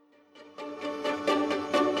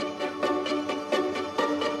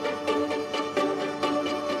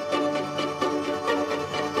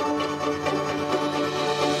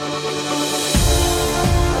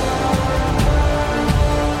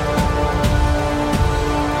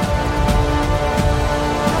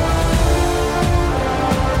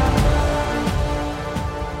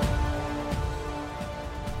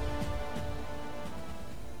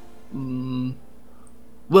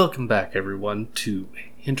Welcome back, everyone, to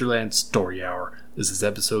Hinterland Story Hour. This is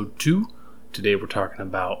episode 2. Today we're talking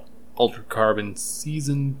about Altered Carbon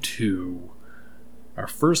Season 2. Our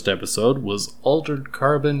first episode was Altered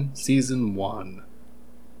Carbon Season 1,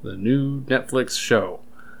 the new Netflix show.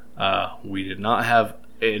 We did not have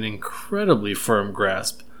an incredibly firm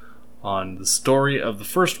grasp on the story of the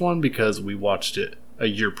first one because we watched it a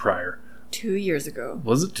year prior. 2 years ago.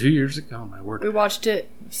 Was it 2 years ago? Oh, my word. We watched it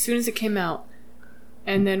as soon as it came out.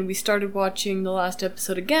 And then we started watching the last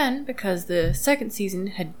episode again because the second season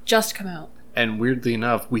had just come out. And weirdly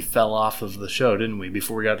enough, we fell off of the show, didn't we,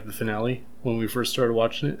 before we got to the finale when we first started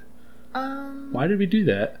watching it? Why did we do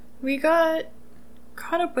that? We got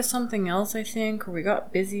caught up with something else, I think, or we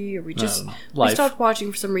got busy, or we just we Life. stopped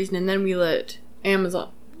watching for some reason, and then we let we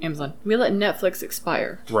let Netflix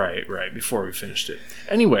expire. Right, before we finished it.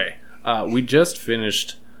 Anyway, we just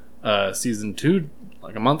finished season 2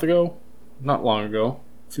 like a month ago. Not long ago.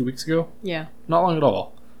 A few weeks ago. Yeah. Not long at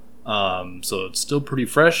all. So it's still pretty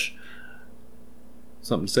fresh.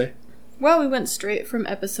 Something to say? Well, we went straight from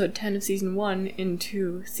episode 10 of season 1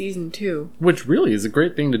 into season 2. Which really is a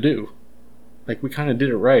great thing to do. Like, we kind of did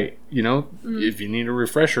it right. You know, if you need a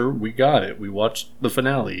refresher, we got it. We watched the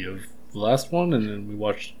finale of the last one, and then we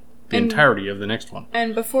watched the entirety of the next one.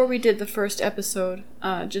 And before we did the first episode,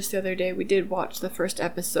 just the other day, we did watch the first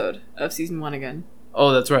episode of season 1 again.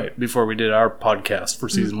 Oh, that's right. Before we did our podcast for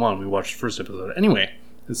season 1, we watched the first episode. Anyway,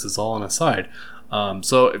 this is all an aside.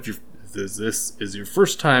 So if this is your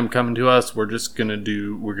first time coming to us, we're gonna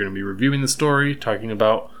be reviewing the story, talking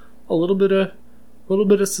about a little bit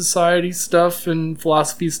of society stuff and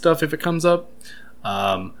philosophy stuff if it comes up.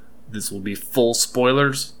 This will be full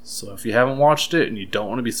spoilers, so if you haven't watched it and you don't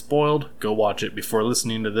want to be spoiled, go watch it before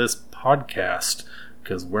listening to this podcast.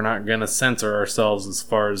 Because we're not going to censor ourselves as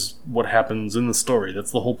far as what happens in the story. That's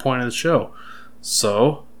the whole point of the show.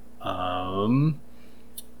 So,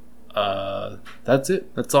 that's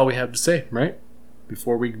it. That's all we have to say, right?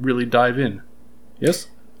 Before we really dive in. Yes?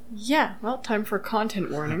 Yeah, well, time for content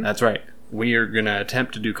warning. That's right. We are going to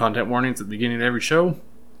attempt to do content warnings at the beginning of every show.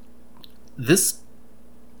 This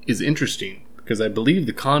is interesting because I believe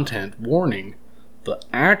the content warning, the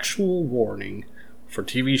actual warning for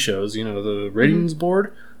TV shows, you know, the ratings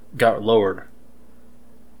board got lowered.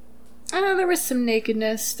 I know there was some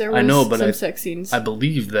nakedness. There was some sex scenes. I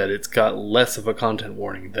believe that it's got less of a content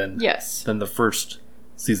warning than the first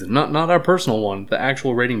season. Not our personal one, the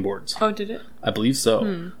actual rating boards. Oh, did it? I believe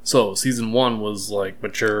so. So season 1 was like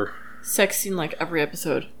mature. Sex scene like every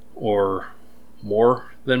episode. Or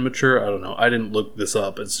more than mature. I don't know. I didn't look this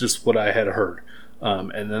up. It's just what I had heard.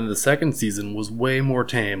 And then the second season was way more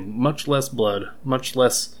tame. Much less blood. I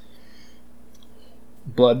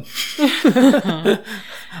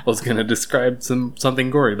was going to describe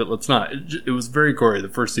something gory, but let's not. It was very gory. The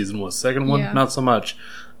first season was. Second one, not so much.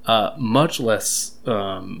 Much less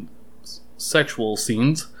sexual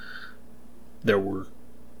scenes. There were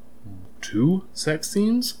 2 sex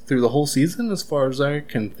scenes through the whole season, as far as I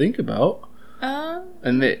can think about.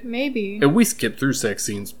 Maybe. And we skipped through sex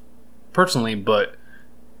scenes personally, but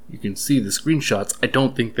you can see the screenshots. I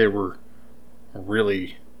don't think they were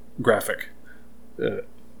really graphic,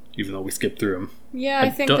 even though we skipped through them. Yeah, I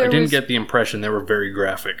didn't get the impression they were very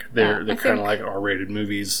graphic. They're kind of like R-rated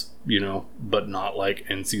movies, you know, but not like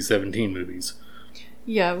NC-17 movies.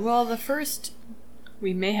 Yeah, well,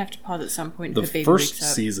 we may have to pause at some point. The if the baby first wakes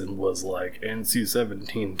up. season was like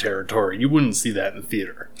NC-17 territory. You wouldn't see that in the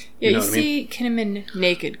theater. Yeah, you see Kinnaman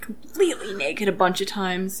naked, completely naked a bunch of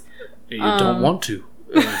times. You don't want to.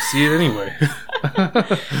 You see it anyway.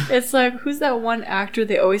 It's like, who's that one actor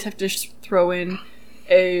they always have to throw in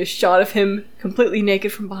a shot of him completely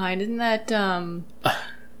naked from behind? Isn't that, I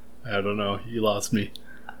don't know. You lost me.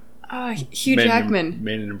 Hugh Jackman.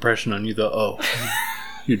 Made an impression on you, though.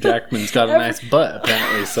 Hugh Jackman's got a nice butt,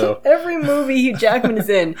 apparently, so... Every movie Hugh Jackman is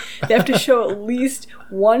in, they have to show at least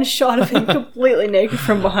one shot of him completely naked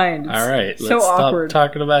from behind. All right, so let's awkward. Stop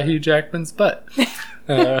talking about Hugh Jackman's butt.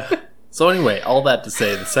 So anyway, all that to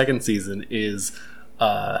say, the second season is...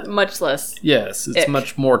 much less. Yes, it's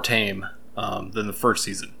much more tame than the first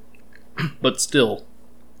season. But still,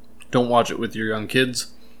 don't watch it with your young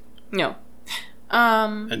kids. No.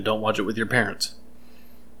 And don't watch it with your parents.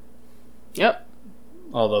 Yep.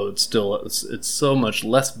 Although it's so much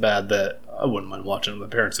less bad that I wouldn't mind watching it with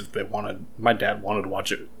my parents if they wanted. My dad wanted to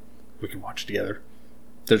watch it. We could watch it together.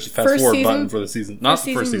 There's a fast forward button for the season. Not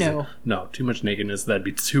the first season. No, too much nakedness. That'd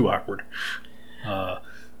be too awkward.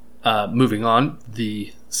 Moving on,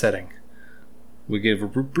 the setting. We gave a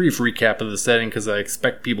brief recap of the setting because I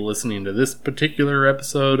expect people listening to this particular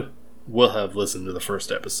episode will have listened to the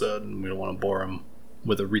first episode, and we don't want to bore them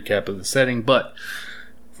with a recap of the setting. But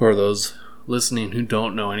for those listening who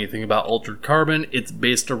don't know anything about Altered Carbon, it's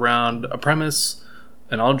based around a premise,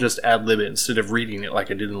 and I'll just ad-lib it instead of reading it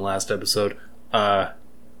like I did in the last episode.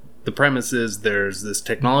 The premise is there's this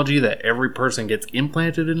technology that every person gets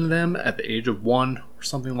implanted into them at the age of 1 or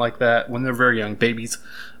something like that when they're very young babies.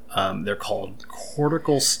 They're called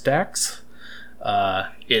cortical stacks.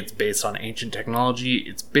 It's based on ancient technology.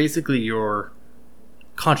 It's basically your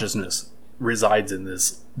consciousness resides in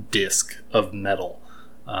this disc of metal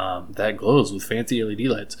that glows with fancy LED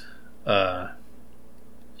lights.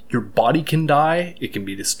 Your body can die. It can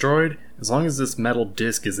be destroyed. As long as this metal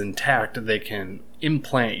disc is intact, they can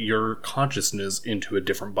implant your consciousness into a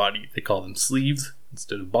different body. They call them sleeves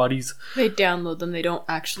instead of bodies. They download them. They don't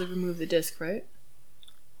actually remove the disc, right?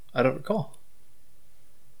 I don't recall.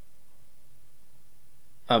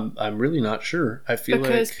 I'm really not sure. I feel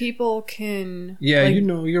because people can. Yeah,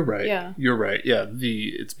 you're right. Yeah, you're right. Yeah,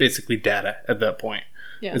 it's basically data at that point.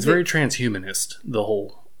 Yeah, it's very transhumanist. The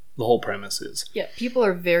whole premise is. Yeah, people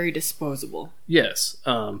are very disposable. Yes,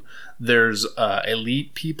 there's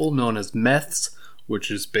elite people known as Meths, which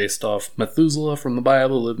is based off Methuselah from the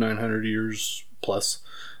Bible, lived 900 years plus.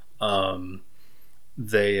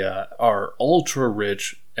 They are ultra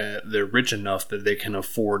rich. They're rich enough that they can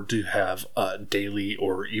afford to have daily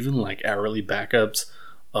or even like hourly backups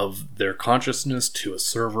of their consciousness to a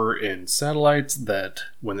server in satellites that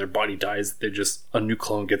when their body dies, a new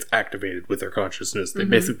clone gets activated with their consciousness. They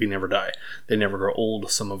basically never die. They never grow old.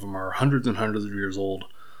 Some of them are hundreds and hundreds of years old,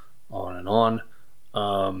 on and on.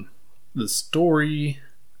 The story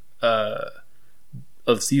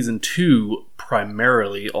of season 2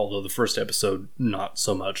 primarily, although the first episode not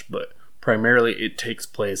so much, but primarily it takes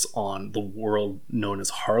place on the world known as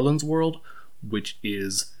Harlan's World, which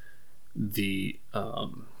is the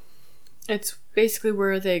it's basically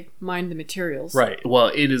where they mine the materials. Right.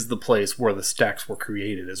 Well, it is the place where the stacks were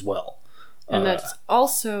created as well. And that's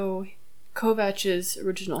also Kovach's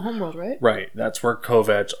original homeworld, right? Right. That's where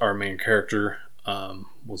Kovach, our main character,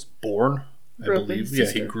 was born, I believe.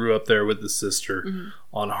 Yeah, he grew up there with his sister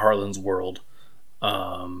on Harlan's World.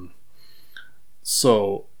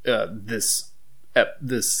 So this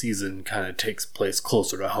season kind of takes place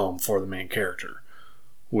closer to home for the main character,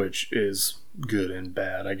 which is good and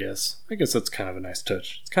bad, I guess. I guess that's kind of a nice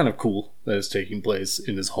touch. It's kind of cool that it's taking place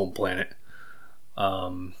in his home planet.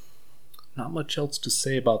 Not much else to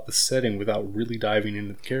say about the setting without really diving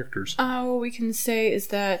into the characters. What we can say is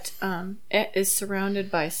that it is surrounded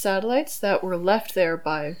by satellites that were left there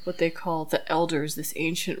by what they call the Elders, this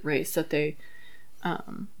ancient race that they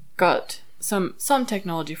got some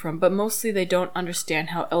technology from, but mostly they don't understand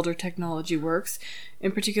how Elder technology works.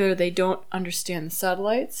 In particular, they don't understand the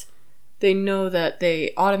satellites. They know that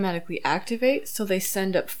they automatically activate, so they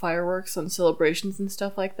send up fireworks on celebrations and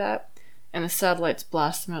stuff like that, and the satellites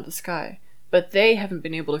blast them out of the sky. But they haven't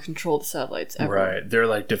been able to control the satellites ever. Right, they're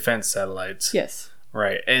like defense satellites. Yes.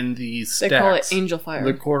 Right, and the stacks... They call it Angel Fire.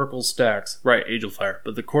 The cortical stacks. Right, Angel Fire.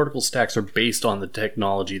 But the cortical stacks are based on the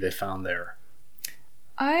technology they found there.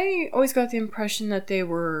 I always got the impression that they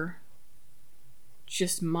were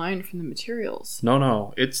just mined from the materials.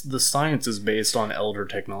 No. The science is based on Elder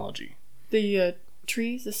technology. The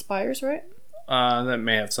trees, the spires, right? That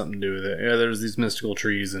may have something to do with it. Yeah, there's these mystical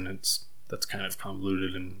trees, and that's kind of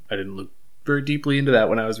convoluted, and I didn't look very deeply into that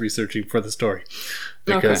when I was researching for the story.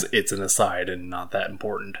 Because it's an aside and not that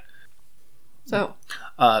important. So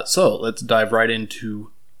let's dive right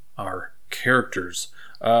into our characters.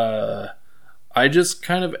 I just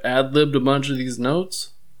kind of ad-libbed a bunch of these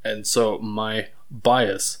notes, and so my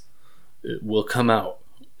bias will come out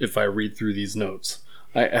if I read through these notes.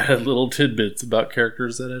 I added little tidbits about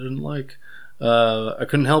characters that I didn't like. I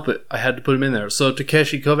couldn't help it. I had to put him in there. So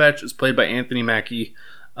Takeshi Kovach is played by Anthony Mackie.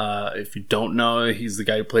 If you don't know, he's the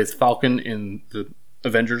guy who plays Falcon in the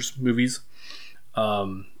Avengers movies. /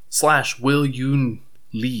 Will Yoon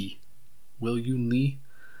Lee. Will Yoon Lee?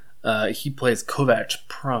 He plays Kovach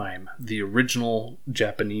Prime, the original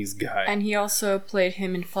Japanese guy. And he also played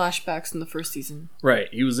him in flashbacks in the first season. Right,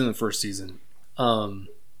 he was in the first season.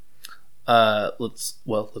 Let's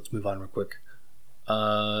move on real quick.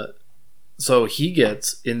 So he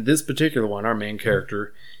gets, in this particular one, our main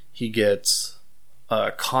character, he gets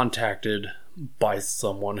contacted by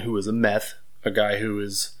someone who is a guy who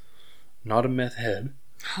is not a meth head.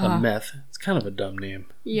 A meth. It's kind of a dumb name.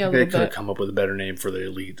 Yeah, they could have come up with a better name for the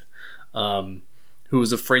elite. Who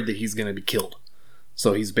is afraid that he's going to be killed.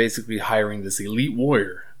 So he's basically hiring this elite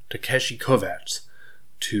warrior, Takeshi Kovach,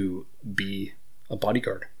 to be a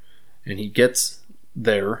bodyguard. And he gets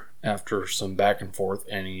there after some back and forth,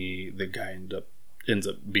 and the guy ends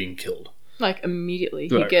up being killed. Like, immediately.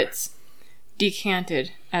 He gets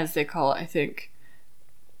decanted, as they call it, I think.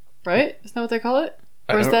 Right? Isn't that what they call it?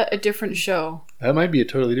 Or is that a different show? That might be a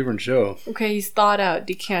totally different show. Okay, he's thawed out,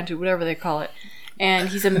 decanted, whatever they call it. And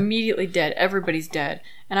he's immediately dead. Everybody's dead.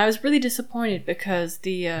 And I was really disappointed because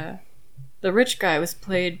the rich guy was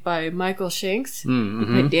played by Michael Shanks. Who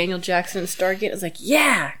played Daniel Jackson in Stargate. I was like,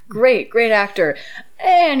 yeah, great actor.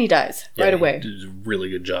 And he dies right away. He did a really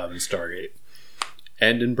good job in Stargate.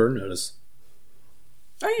 And in Burn Notice.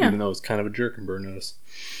 Oh, yeah. Even though it's kind of a jerk in Burn Notice.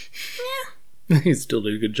 Yeah. He still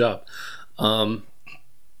did a good job.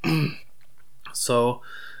 So,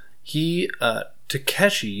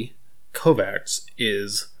 Takeshi Kovacs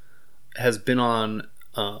has been on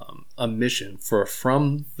a mission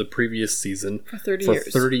from the previous season for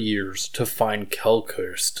 30 years to find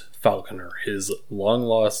Kelkhurst Falconer, his long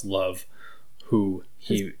lost love, who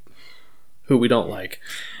we don't like.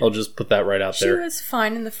 I'll just put that right out there. She was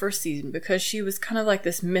fine in the first season because she was kind of like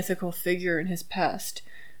this mythical figure in his past,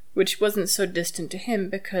 which wasn't so distant to him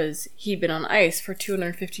because he'd been on ice for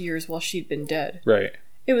 250 years while she'd been dead. Right.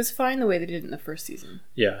 It was fine the way they did it in the first season.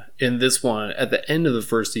 Yeah. In this one, at the end of the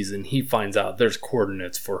first season, he finds out there's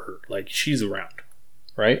coordinates for her. Like, she's around.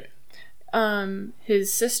 Right?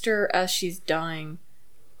 His sister, as she's dying,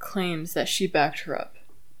 claims that she backed her up.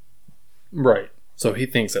 Right. So he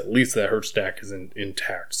thinks at least that her stack is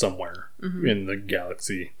intact somewhere in the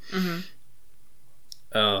galaxy.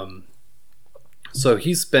 So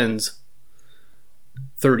he spends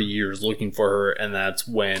 30 years looking for her, and that's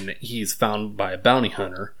when he's found by a bounty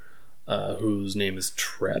hunter whose name is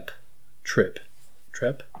Trep.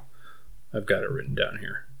 I've got it written down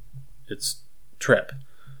here. It's Trep.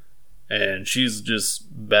 And she's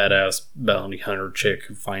just badass bounty hunter chick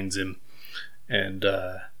who finds him. And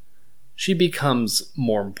she becomes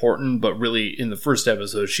more important, but really in the first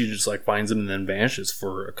episode she just like finds him and then vanishes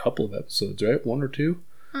for a couple of episodes, right? 1 or 2?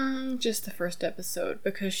 Just the first episode,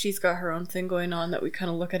 because she's got her own thing going on that we kind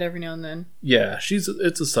of look at every now and then. Yeah, it's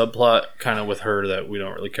a subplot kind of with her that we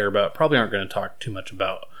don't really care about. Probably aren't going to talk too much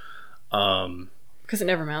about. Because it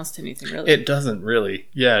never amounts to anything, really. It doesn't really.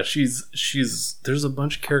 Yeah, she's. There's a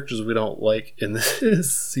bunch of characters we don't like in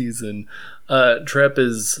this season. Trep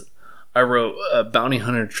is. I wrote bounty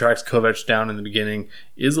hunter tracks Kovacs down in the beginning.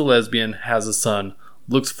 Is a lesbian, has a son,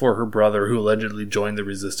 looks for her brother who allegedly joined the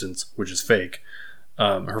resistance, which is fake.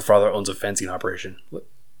 Her father owns a fencing operation.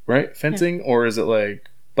 Right? Fencing? Yeah. Or is it like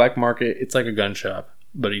black market? It's like a gun shop,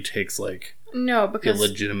 but he takes like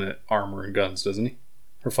illegitimate armor and guns, doesn't he?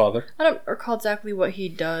 Her father? I don't recall exactly what he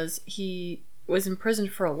does. He was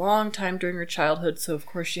imprisoned for a long time during her childhood, so of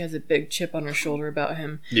course she has a big chip on her shoulder about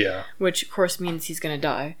him. Yeah. Which of course means he's gonna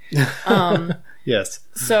die. Yes.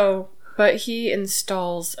 So... But he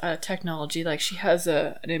installs technology, like she has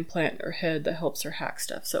an implant in her head that helps her hack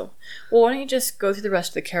stuff. So, well, why don't you just go through the rest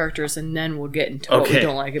of the characters and then we'll get into what we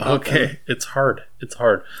don't like about them. Okay, it's hard.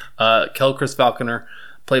 Kelkhurst Falconer,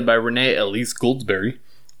 played by Renee Elise Goldsberry,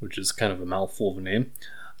 which is kind of a mouthful of a name,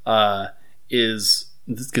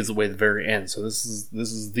 this gives away the very end. So this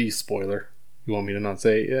is the spoiler. You want me to not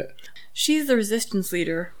say it yet? She's the resistance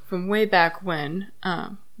leader from way back when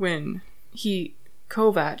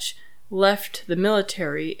Kovacs left the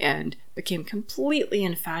military and became completely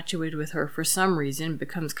infatuated with her for some reason,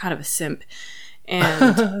 becomes kind of a simp.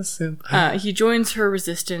 And he joins her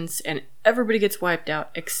resistance and everybody gets wiped out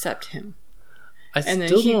except him. And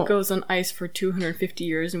then he goes on ice for 250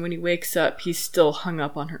 years, and when he wakes up, he's still hung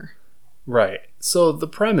up on her. Right. So the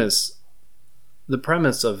premise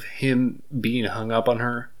of him being hung up on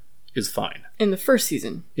her is fine. In the first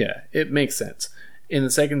season. Yeah, it makes sense. In the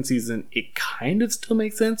second season, it kind of still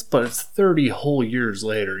makes sense, but it's 30 whole years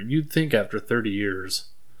later. You'd think after 30 years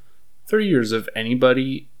of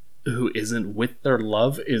anybody who isn't with their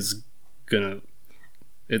love is gonna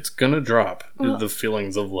drop the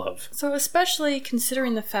feelings of love. So especially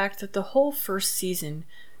considering the fact that the whole first season,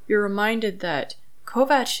 you're reminded that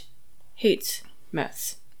Kovacs hates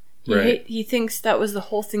meths. He thinks that was the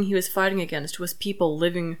whole thing he was fighting against, was people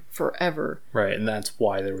living forever. Right, and that's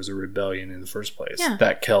why there was a rebellion in the first place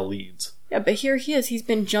that Kel leads. Yeah, but here he is. He's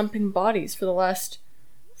been jumping bodies for the last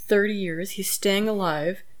 30 years. He's staying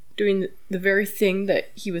alive, doing the very thing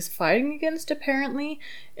that he was fighting against, apparently,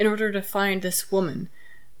 in order to find this woman.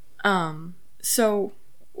 So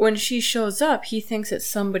when she shows up, he thinks it's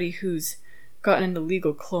somebody who's gotten an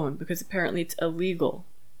illegal clone, because apparently it's illegal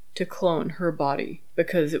to clone her body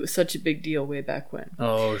because it was such a big deal way back when.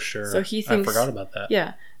 Oh, sure. So he thinks, I forgot about that.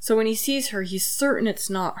 Yeah. So when he sees her, he's certain it's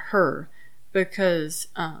not her because,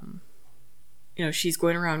 she's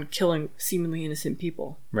going around killing seemingly innocent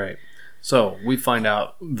people. Right. So we find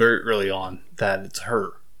out very early on that it's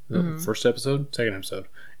her. The first episode, second episode.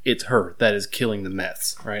 It's her that is killing the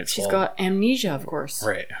meths, right? She's got amnesia, of course.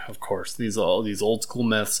 Right, of course. These old school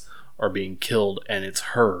meths are being killed, and it's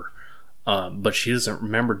her. But she doesn't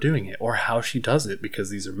remember doing it or how she does it, because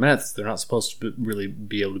these are meths. They're not supposed to really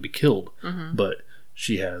be able to be killed. But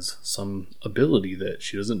she has some ability that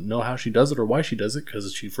she doesn't know how she does it or why she does it,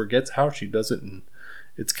 because she forgets how she does it, and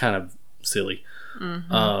it's kind of silly.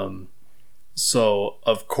 So,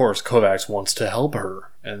 of course, Kovacs wants to help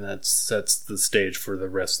her, and that sets the stage for the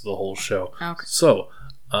rest of the whole show. Okay. So,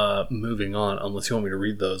 moving on, unless you want me to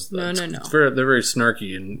read those. No. They're very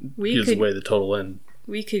snarky and gives away the total end.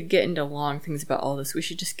 We could get into long things about all this. We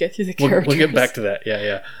should just get through the characters. We'll get back to that.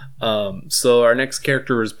 Yeah. So our next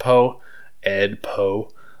character is Poe, Ed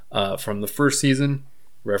Poe, from the first season.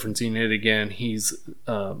 Referencing it again, he's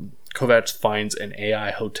Kovacs finds an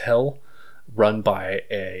AI hotel run by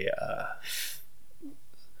a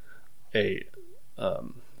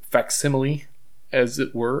facsimile, as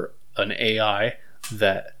it were, an AI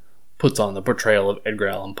that puts on the portrayal of Edgar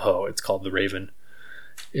Allan Poe. It's called the Raven.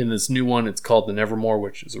 In this new one, it's called the Nevermore,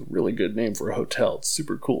 which is a really good name for a hotel. It's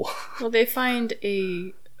super cool. Well, they find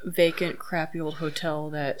a vacant, crappy old hotel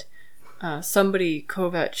that somebody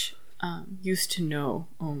Kovacs used to know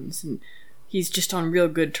owns, and he's just on real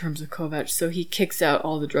good terms with Kovacs, so he kicks out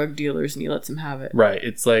all the drug dealers and he lets them have it. Right.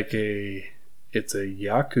 It's like it's a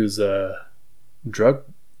Yakuza drug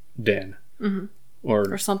den.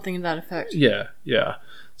 Or something to that effect. Yeah.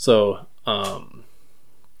 So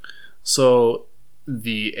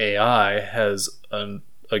the AI has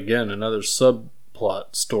again another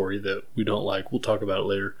subplot story that we don't like. We'll talk about it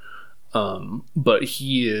later. But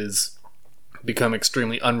he is become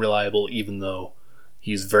extremely unreliable, even though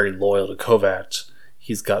he's very loyal to Kovacs.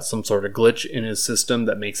 He's got some sort of glitch in his system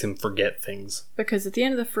that makes him forget things. Because at the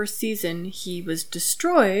end of the first season, he was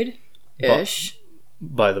destroyed-ish.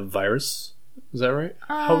 By the virus? Is that right?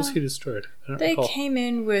 How was he destroyed? I don't recall. Came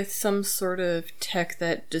in with some sort of tech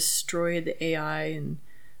that destroyed the AI and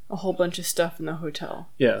a whole bunch of stuff in the hotel.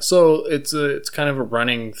 Yeah, so it's kind of a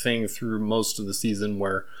running thing through most of the season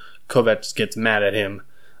where Kovacs gets mad at him,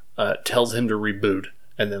 tells him to reboot,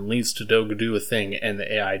 and then leaves to go do a thing, and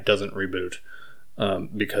the AI doesn't reboot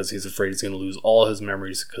because he's afraid he's going to lose all his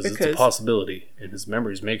memories because it's a possibility, and his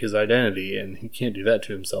memories make his identity, and he can't do that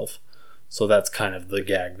to himself. So that's kind of the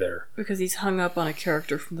gag there. Because he's hung up on a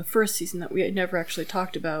character from the first season that we had never actually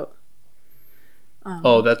talked about.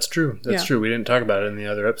 That's true. That's true. We didn't talk about it in the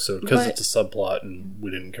other episode because it's a subplot and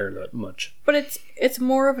we didn't care that much. But it's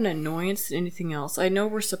more of an annoyance than anything else. I know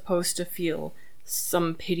we're supposed to feel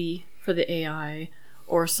some pity for the AI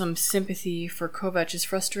or some sympathy for Kovacs'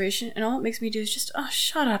 frustration, and all it makes me do is just,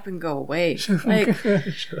 shut up and go away. Shut up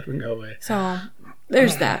and go away. So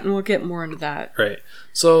there's that, and we'll get more into that. Right.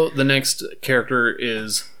 So the next character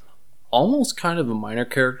is almost kind of a minor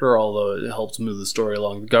character, although it helps move the story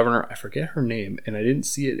along. The governor, I forget her name, and I didn't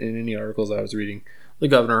see it in any articles I was reading. The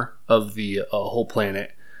governor of the whole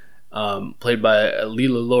planet, played by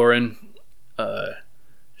Leela Lauren.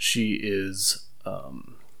 She is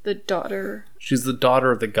the daughter. She's the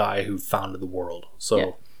daughter of the guy who founded the world. So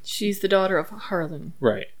yeah, she's the daughter of Harlan.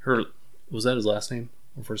 Right. Was that his last name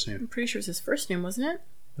or first name? I'm pretty sure it's his first name, wasn't it?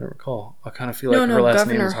 I don't recall. I kind of feel like her last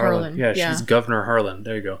Governor name is Harlan. Yeah, she's Governor Harlan.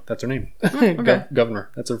 There you go. That's her name. Okay. Governor.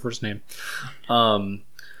 That's her first name.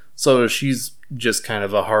 So she's just kind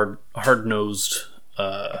of a hard-nosed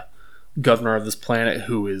governor of this planet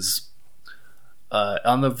who is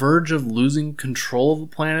on the verge of losing control of the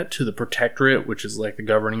planet to the Protectorate, which is like the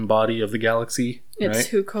governing body of the galaxy. It's right?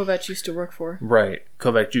 who Kovacs used to work for. Right.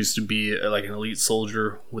 Kovacs used to be like an elite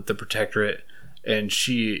soldier with the Protectorate. And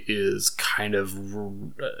she is kind of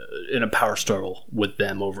in a power struggle with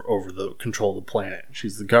them over the control of the planet.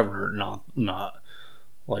 She's the governor, not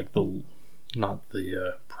the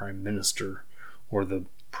prime minister or the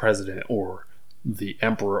president or the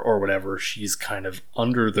emperor or whatever. She's kind of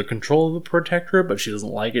under the control of the Protectorate, but she doesn't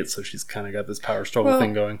like it, so she's kind of got this power struggle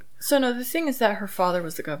thing going. So no, the thing is that her father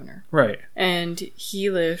was the governor. Right. And he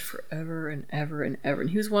lived forever and ever and ever. And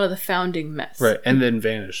he was one of the founding mess. Right, and then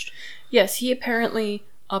vanished. Yes, he apparently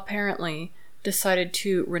decided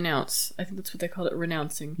to renounce. I think that's what they called it,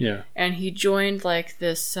 renouncing. Yeah. And he joined like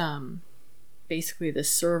this, basically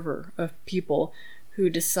this server of people who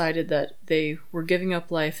decided that they were giving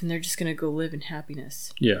up life and they're just going to go live in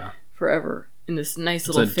happiness. Yeah. Forever in this nice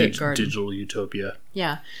little fake garden. Digital utopia.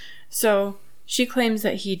 Yeah. So she claims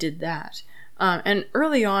that he did that. And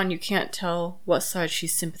early on, you can't tell what side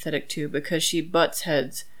she's sympathetic to because she butts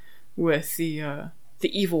heads with the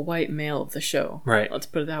evil white male of the show. Right. Let's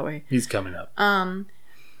put it that way. He's coming up.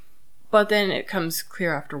 But then it comes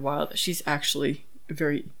clear after a while that she's actually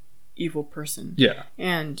very evil person. Yeah.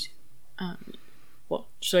 And, well,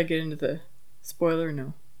 should I get into the spoiler?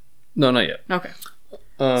 No. No, not yet. Okay.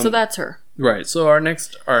 So that's her. Right. So our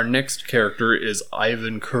next character is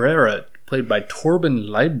Ivan Carrera, played by Torben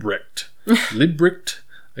Leibrecht. Leibrecht?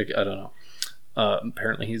 I don't know.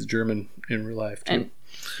 Apparently he's German in real life too. And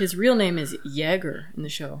his real name is Jaeger in the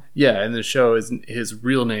show. Yeah, and the show is his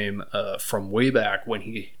real name from way back when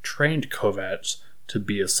he trained Kovacs to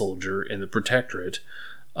be a soldier in the Protectorate.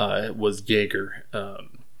 Was Jaeger.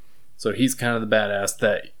 So he's kind of the badass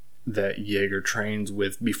that Jaeger trains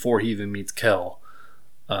with before he even meets Kel.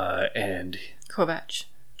 And Kovac.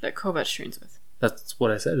 That Kovac trains with. That's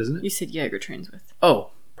what I said, isn't it? You said Jaeger trains with.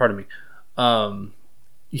 Oh, pardon me.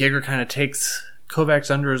 Jaeger kind of takes Kovacs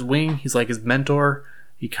under his wing. He's like his mentor.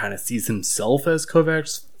 He kind of sees himself as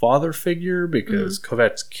Kovac's father figure because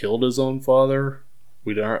Kovacs killed his own father.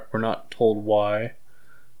 We're not told why.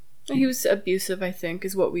 He was abusive, I think,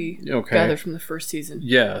 is what we gathered from the first season.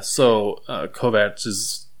 Yeah, so Kovacs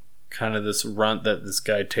is kind of this runt that this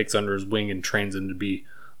guy takes under his wing and trains him to be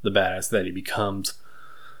the badass that he becomes.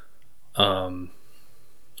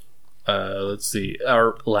 Let's see.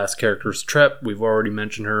 Our last character is Trep. We've already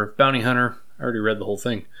mentioned her. Bounty hunter. I already read the whole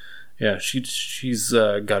thing. Yeah, she's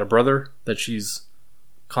got a brother that she's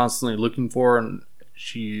constantly looking for, and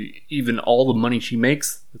she, even all the money she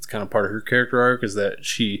makes, that's kind of part of her character arc, is that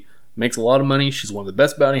she makes a lot of money. She's one of the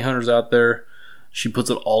best bounty hunters out there. She puts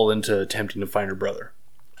it all into attempting to find her brother,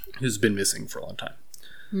 who's been missing for a long time.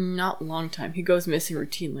 Not a long time. He goes missing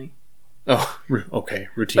routinely. Oh, okay,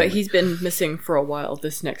 routinely. But he's been missing for a while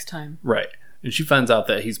this next time. Right. And she finds out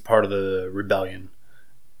that he's part of the rebellion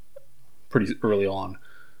pretty early on.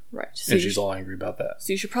 Right. So and she's all angry about that.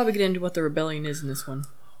 So you should probably get into what the rebellion is in this one.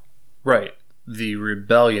 Right. The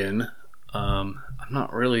rebellion, I'm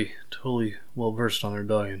not really totally well versed on the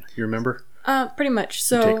rebellion. You remember? Pretty much.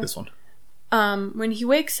 So you take this one. When he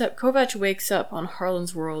wakes up, Kovac wakes up on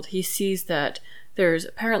Harlan's world, he sees that there's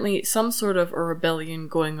apparently some sort of a rebellion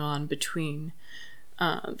going on between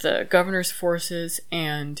the governor's forces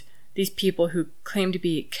and these people who claim to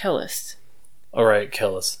be Kellists. All right,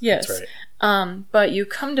 Kellis. Yes. That's right. But you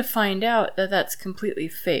come to find out that that's completely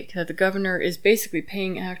fake, that the governor is basically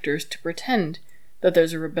paying actors to pretend that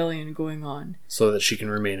there's a rebellion going on. So that she can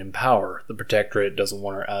remain in power. The Protectorate doesn't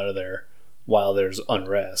want her out of there while there's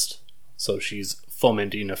unrest. So she's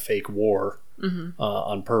fomenting a fake war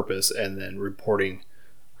on purpose and then reporting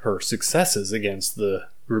her successes against the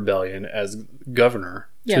rebellion as governor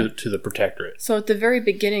to the Protectorate. So at the very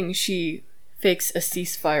beginning, she fakes a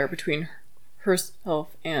ceasefire between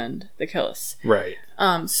herself and the Kellis. Right.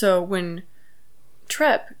 So when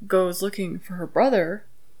Trep goes looking for her brother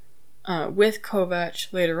with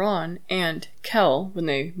Kovac later on, and Kel, when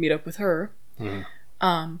they meet up with her,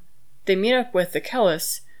 they meet up with the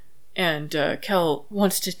Kellis, and Kel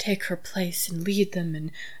wants to take her place and lead them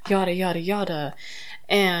and yada yada yada.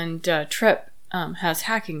 And Trep has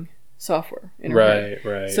hacking software in her head.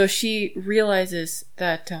 Right. So she realizes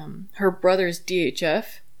that her brother's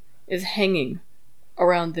DHF is hanging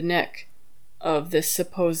around the neck of this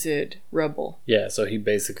supposed rebel. Yeah, so he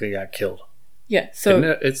basically got killed. Yeah,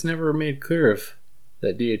 so it's never made clear if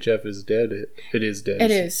that DHF is dead. It is dead.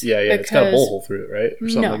 It is. Yeah, it's got a bullet hole through it, right? Or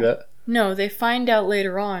something like that? No, they find out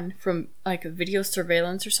later on from like a video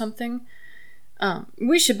surveillance or something.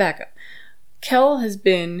 We should back up. Kel has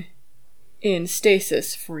been in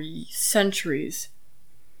stasis for centuries,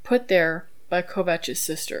 put there by Kovac's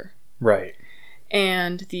sister. Right.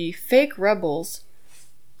 And the fake rebels,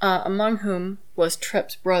 among whom was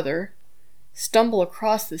Trep's brother, stumble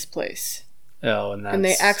across this place. Oh, and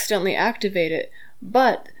they accidentally activate it.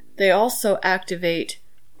 But they also activate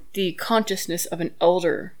the consciousness of an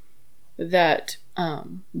elder that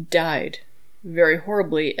died very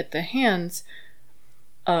horribly at the hands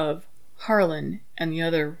of Harlan and the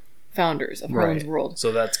other founders of Harlan's world.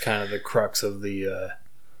 So that's kind of the crux of the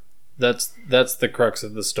that's the crux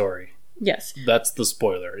of the story. Yes. That's the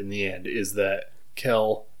spoiler in the end, is that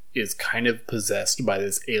Kel is kind of possessed by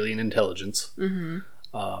this alien intelligence.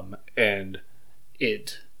 And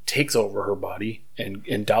it takes over her body and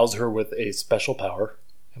endows her with a special power.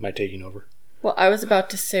 Am I taking over? Well, I was about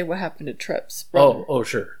to say what happened to Trep's brother. Oh,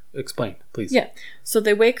 sure. Explain, please. Yeah. So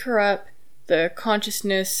they wake her up. The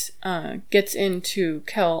consciousness gets into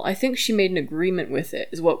Kel. I think she made an agreement with it,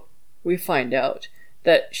 is what we find out.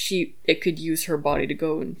 That it could use her body to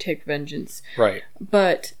go and take vengeance. Right.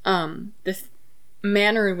 But the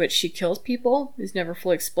manner in which she kills people is never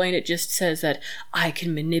fully explained. It just says that I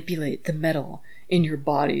can manipulate the metal in your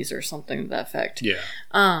bodies or something to that effect.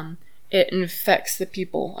 Yeah. It infects the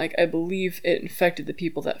people. Like, I believe it infected the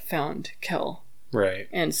people that found Kel Right.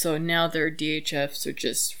 And so now their DHFs are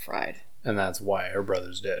just fried. And that's why her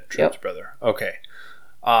brother's dead. Trip's brother. Okay.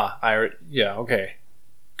 Okay.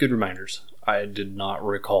 Good reminders. I did not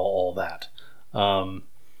recall all that.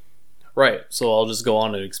 Right. So I'll just go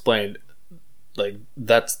on and explain. Like,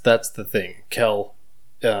 that's the thing. Kel,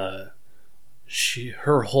 her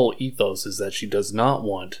whole ethos is that she does not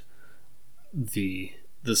want the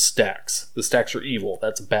stacks. The stacks are evil.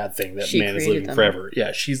 That's a bad thing. That man is living forever.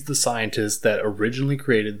 Yeah, she's the scientist that originally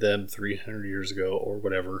created them 300 years ago or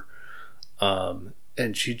whatever.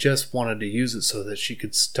 And she just wanted to use it so that she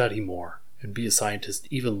could study more and be a scientist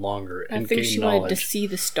even longer and gain knowledge. I think she wanted to see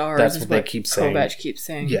the stars. That's what they keep saying. Kovacs keeps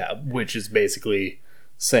saying. Yeah, which is basically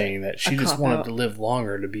saying that she just wanted to live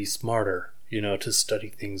longer, to be smarter, to study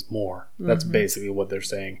things more. That's basically what they're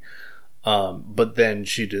saying. But then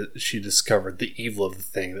she discovered the evil of the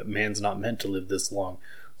thing, that man's not meant to live this long.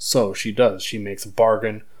 So she does. She makes a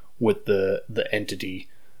bargain with the entity,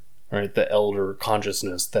 right? The elder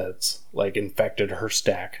consciousness that's like infected her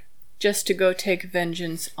stack. Just to go take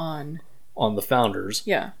vengeance on the founders.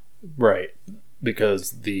 Yeah. Right.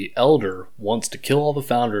 Because the elder wants to kill all the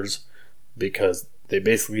founders because they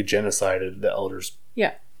basically genocided the elders.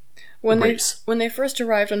 Yeah. When they first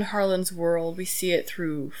arrived on Harlan's world, we see it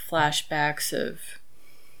through flashbacks of,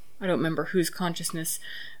 I don't remember whose consciousness,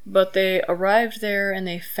 but they arrived there and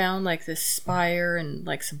they found like this spire and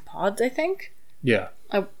like some pods, I think. Yeah.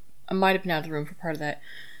 I might have been out of the room for part of that.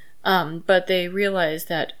 But they realized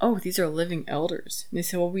that, these are living elders. And they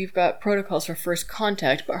said, well, we've got protocols for first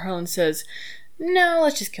contact, but Harlan says, no,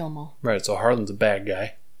 let's just kill them all. Right, so Harlan's a bad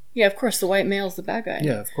guy. Yeah, of course, the white male's the bad guy.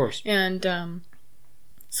 Yeah, of course. And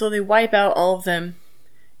so they wipe out all of them,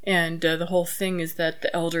 and the whole thing is that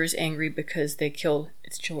the elder is angry because they killed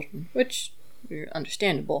its children, which is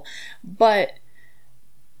understandable. But,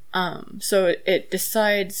 so it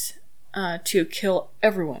decides to kill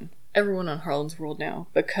everyone on Harlan's world now,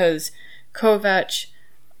 because Kovacs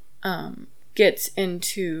gets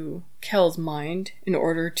into Kel's mind in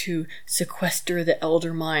order to sequester the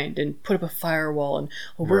elder mind and put up a firewall, and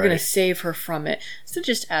we're going to save her from it. So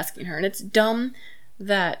just asking her, and it's dumb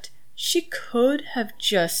that she could have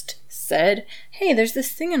just said, hey, there's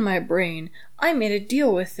this thing in my brain. I made a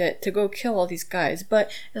deal with it to go kill all these guys,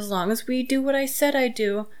 but as long as we do what I said I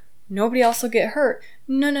do, nobody else will get hurt.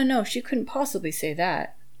 No, she couldn't possibly say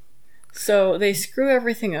that. So they screw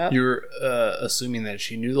everything up. You're assuming that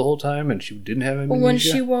she knew the whole time and she didn't have amnesia? Well, when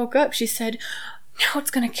she woke up, she said, now it's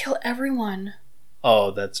going to kill everyone. Oh,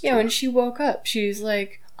 that's true. Yeah, when she woke up, she's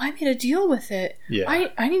like, I made a deal with it. Yeah.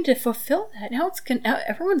 I need to fulfill that. Now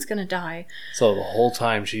everyone's going to die. So the whole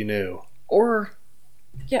time she knew. Or,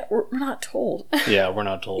 yeah, we're not told. Yeah, we're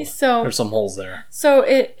not told. So, there's some holes there. So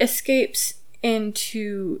it escapes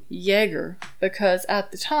into Jaeger, because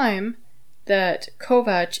at the time that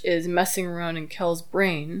Kovacs is messing around in Kel's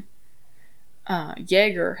brain,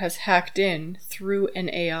 Jaeger has hacked in through an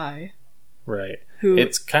AI. Right.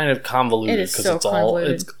 It's kind of convoluted because it's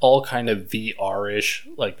all kind of VR-ish.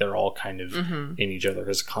 Like they're all kind of in each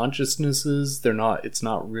other's consciousnesses. It's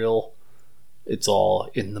not real. It's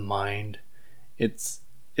all in the mind. It's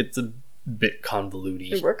a bit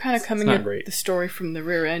convoluted. We're kind of coming at the story from the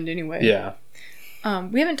rear end anyway. Yeah.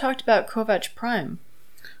 We haven't talked about Kovacs Prime.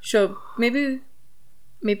 So maybe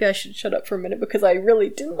I should shut up for a minute because I really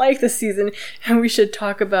didn't like this season, and we should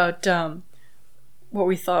talk about what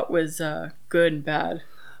we thought was good and bad.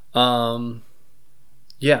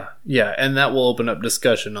 Yeah, and that will open up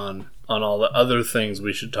discussion on all the other things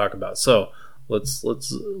we should talk about. So let's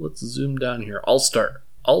zoom down here. I'll start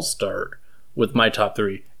with my top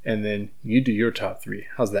 3, and then you do your top 3.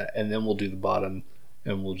 How's that? And then we'll do the bottom,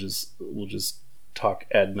 and we'll just talk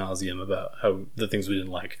ad nauseum about how the things we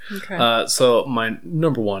didn't like. Okay. So my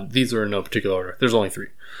number 1. These are in no particular order. There's only 3.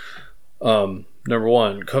 Number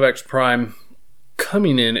 1, Kovacs Prime.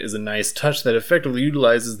 Coming in is a nice touch that effectively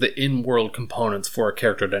utilizes the in-world components for a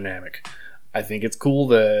character dynamic. I think it's cool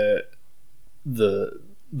that the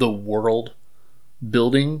world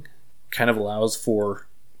building kind of allows for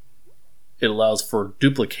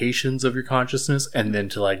duplications of your consciousness and then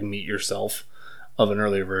to like meet yourself of an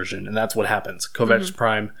earlier version, and that's what happens. Kovacs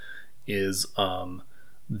Prime is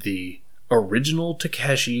the original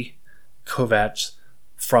Takeshi Kovacs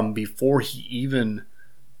from before he even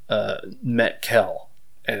met Kel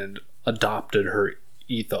and adopted her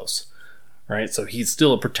ethos, right? So he's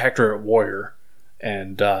still a protectorate warrior,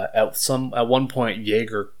 and at one point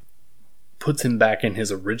Jaeger puts him back in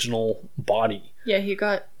his original body. Yeah, he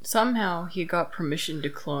got permission to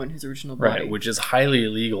clone his original body, right? Which is highly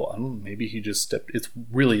illegal. I don't know, maybe he just stepped. It's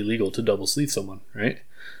really illegal to double sleeve someone, right?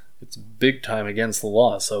 it's big time against the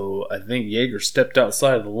law. So I think Yeager stepped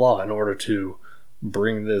outside of the law in order to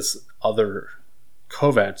bring this other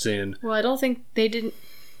Kovacs in. Well, I don't think they didn't.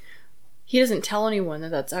 He doesn't tell anyone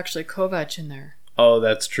that that's actually Kovac in there. Oh,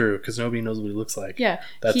 that's true, because nobody knows what he looks like. Yeah.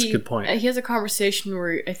 That's a good point. He has a conversation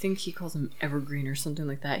where I think he calls him Evergreen or something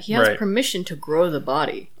like that. He has Right. permission to grow the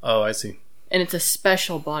body. Oh, I see. And it's a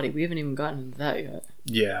special body. We haven't even gotten into that yet.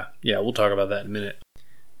 Yeah, we'll talk about that in a minute.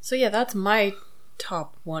 So yeah, that's my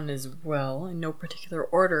top one as well, in no particular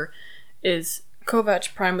order, is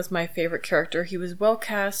Kovac Prime was my favorite character. He was well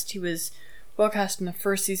cast. He was well cast in the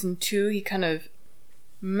first season too. He kind of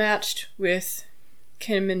matched with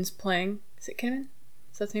Kinnaman's playing. Is it Kinnaman?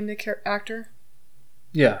 Is that the name of the actor?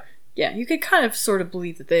 Yeah. Yeah, you could kind of sort of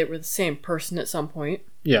believe that they were the same person at some point.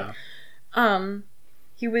 Yeah.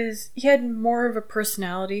 He had more of a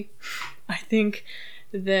personality, I think,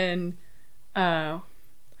 than I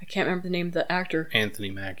can't remember the name of the actor. Anthony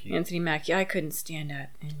Mackie. Anthony Mackie. I couldn't stand that.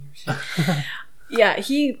 Yeah,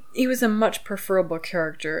 he was a much preferable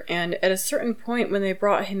character, and at a certain point when they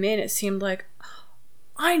brought him in, it seemed like,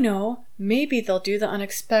 I know, maybe they'll do the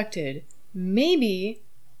unexpected. Maybe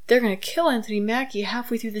they're going to kill Anthony Mackie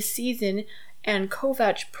halfway through the season, and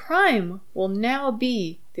Kovac Prime will now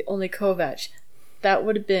be the only Kovac. That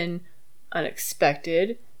would have been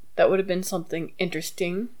unexpected. That would have been something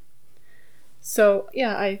interesting. So,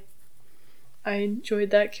 yeah, I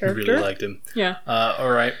enjoyed that character. Really liked him. Yeah.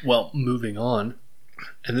 All right, well, moving on.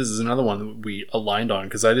 And this is another one that we aligned on,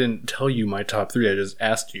 because I didn't tell you my top 3. I just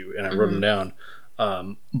asked you, and I wrote them down.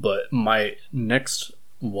 But my next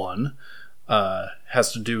one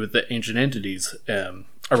has to do with the ancient entities. I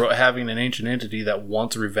wrote, having an ancient entity that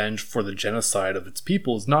wants revenge for the genocide of its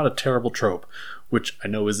people is not a terrible trope, which I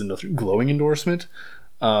know isn't a glowing endorsement,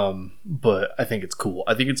 but I think it's cool.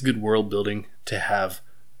 I think it's good world building to have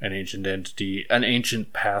an ancient entity, an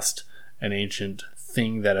ancient past, an ancient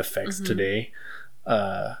thing that affects today.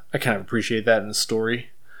 I kind of appreciate that in a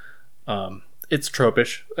story. It's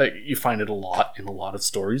tropish. You find it a lot in a lot of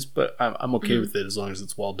stories, but I'm okay with it as long as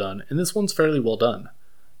it's well done. And this one's fairly well done,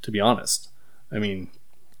 to be honest. I mean,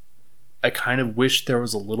 I kind of wish there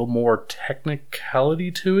was a little more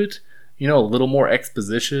technicality to it. You know, a little more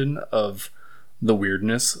exposition of the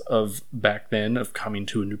weirdness of back then, of coming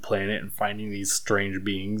to a new planet and finding these strange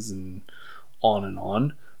beings and on and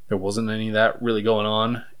on. There wasn't any of that really going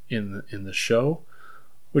on in the show,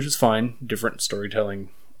 which is fine. Different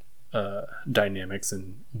storytelling dynamics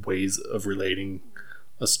and ways of relating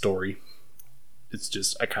a story. It's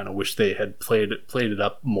just, I kind of wish they had played it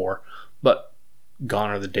up more. But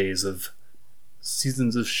gone are the days of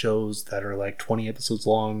seasons of shows that are like 20 episodes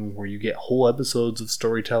long, where you get whole episodes of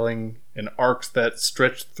storytelling and arcs that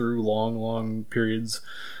stretch through long periods.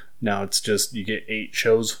 Now it's just, you get 8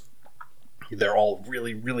 shows. They're all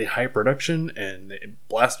really, really high production, and they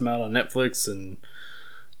blast them out on Netflix, and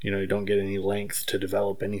you don't get any length to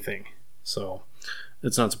develop anything. So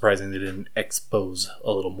it's not surprising they didn't expose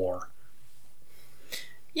a little more.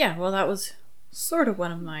 Yeah, well, that was sort of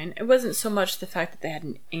one of mine. It wasn't so much the fact that they had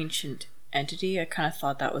an ancient entity. I kind of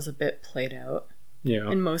thought that was a bit played out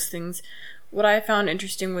in most things. What I found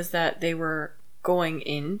interesting was that they were going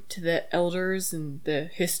into the elders and the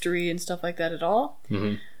history and stuff like that at all.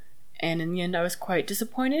 Mm-hmm. And in the end, I was quite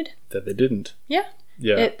disappointed that they didn't. Yeah.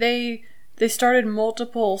 They started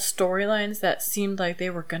multiple storylines that seemed like they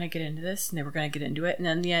were going to get into this, and they were going to get into it, and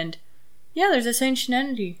then in the end, there's this ancient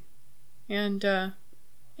entity, and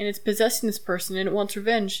it's possessing this person, and it wants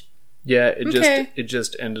revenge. Yeah, it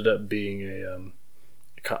just ended up being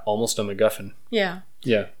almost a MacGuffin. Yeah.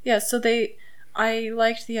 Yeah. Yeah, so I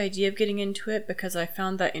liked the idea of getting into it because I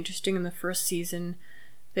found that interesting in the first season.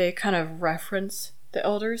 They kind of reference the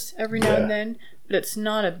elders every now and then, but it's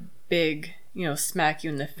not a big, smack you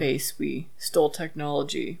in the face, we stole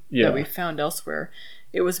technology that we found elsewhere.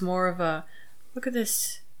 It was more of a, look at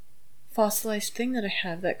this fossilized thing that I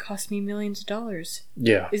have that cost me millions of dollars.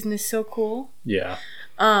 Yeah. Isn't this so cool? Yeah.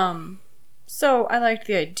 So I liked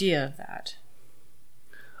the idea of that.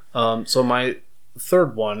 So my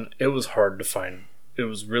third one, it was hard to find. It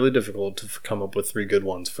was really difficult to come up with 3 good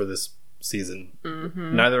ones for this season.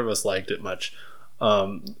 Mm-hmm. Neither of us liked it much.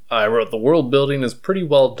 I wrote, the world building is pretty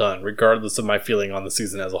well done, regardless of my feeling on the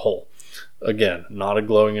season as a whole. Again, not a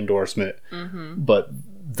glowing endorsement, but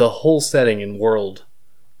the whole setting and world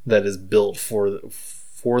that is built for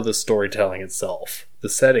the storytelling itself, the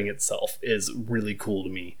setting itself, is really cool to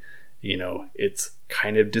me. It's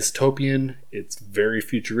kind of dystopian. It's very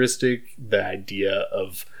futuristic. The idea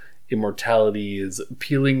of immortality is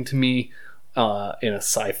appealing to me in a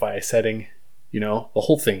sci-fi setting. The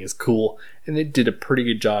whole thing is cool, and they did a pretty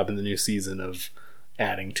good job in the new season of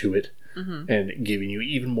adding to it and giving you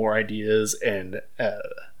even more ideas and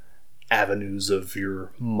avenues of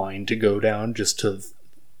your mind to go down just to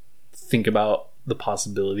think about the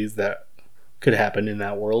possibilities that could happen in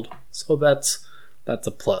that world. So that's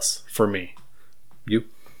a plus for me. You?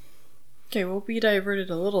 Okay, well, we diverted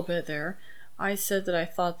a little bit there. I said that I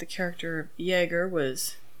thought the character of Jaeger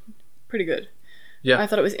was pretty good. Yeah. I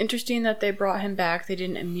thought it was interesting that they brought him back. They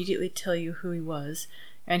didn't immediately tell you who he was.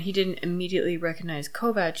 And he didn't immediately recognize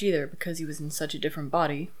Kovac either because he was in such a different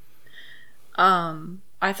body.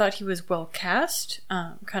 I thought he was well cast.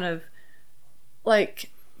 Kind of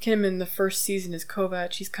like him in the first season as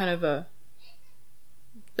Kovac. He's kind of a...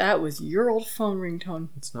 That was your old phone ringtone.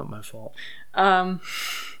 It's not my fault. I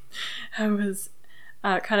was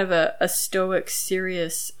kind of a stoic,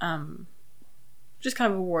 serious, just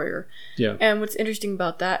kind of a warrior. Yeah. And what's interesting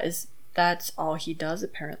about that is that's all he does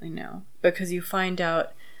apparently now. Because you find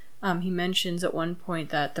out, he mentions at one point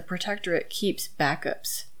that the Protectorate keeps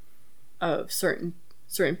backups of certain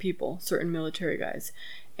people, certain military guys.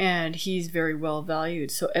 And he's very well valued.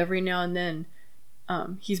 So every now and then,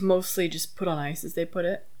 he's mostly just put on ice, as they put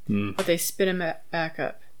it. But they spin him back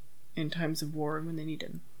up in times of war when they need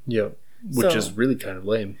him. Yeah, which is really kind of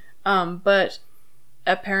lame. But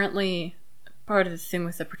apparently, part of the thing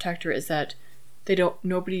with the Protectorate is that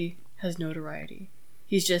nobody has notoriety.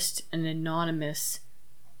 He's just an anonymous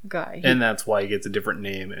guy. And that's why he gets a different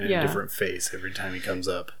name and a different face every time he comes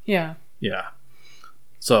up. Yeah. Yeah.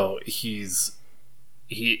 So he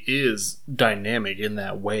is dynamic in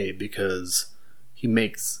that way because he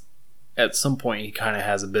makes, at some point he kind of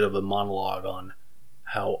has a bit of a monologue on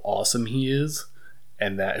how awesome he is,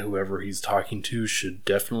 and that whoever he's talking to should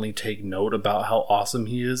definitely take note about how awesome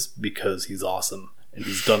he is because he's awesome. And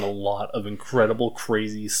he's done a lot of incredible,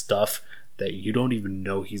 crazy stuff that you don't even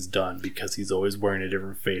know he's done because he's always wearing a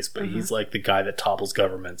different face. But he's like the guy that topples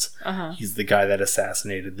governments. He's the guy that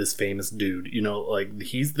assassinated this famous dude. You know, like,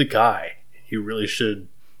 he's the guy. You really should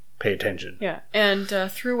pay attention. Yeah, and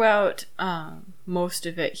throughout most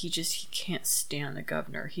of it, he can't stand the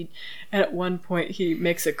governor. And at one point, he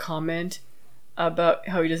makes a comment about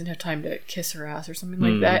how he doesn't have time to kiss her ass or something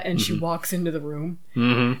like that, and she walks into the room,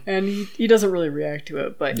 and he doesn't really react to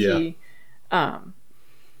it, but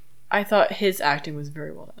I thought his acting was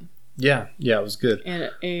very well done. Yeah, it was good.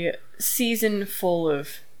 And a season full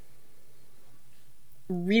of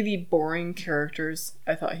really boring characters.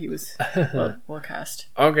 I thought he was well cast.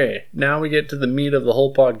 Okay, now we get to the meat of the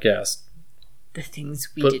whole podcast. The things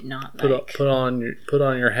we did not like. Put on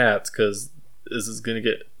your hats, because this is gonna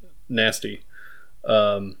get nasty.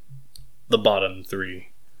 The bottom three,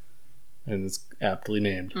 and it's aptly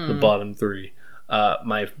named the bottom three.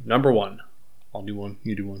 My number one. I'll do one.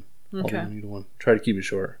 You do one. I'll do one. You do one. Try to keep it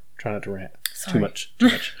short. Try not to rant. Sorry. Too much.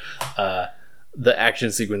 The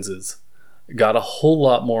action sequences got a whole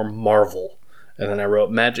lot more Marvel. And then I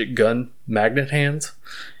wrote magic gun magnet hands.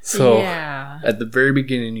 So at the very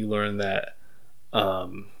beginning you learn that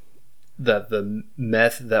that the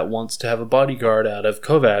meth that wants to have a bodyguard out of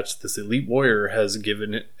Kovac, this elite warrior, has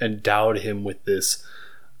endowed him with this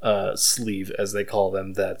sleeve, as they call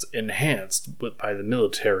them, that's enhanced by the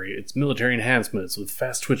military. It's military enhancements with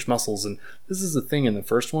fast twitch muscles, and this is a thing in the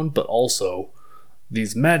first one, but also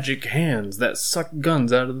these magic hands that suck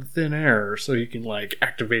guns out of the thin air, so he can like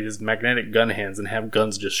activate his magnetic gun hands and have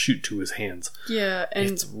guns just shoot to his hands. Yeah, and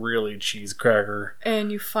it's really cheese cracker. And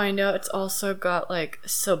you find out it's also got like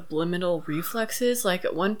subliminal reflexes. Like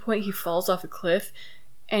at one point he falls off a cliff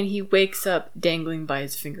and he wakes up dangling by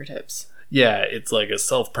his fingertips. Yeah, it's like a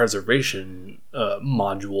self-preservation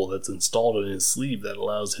module that's installed in his sleeve that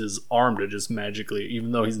allows his arm to just magically,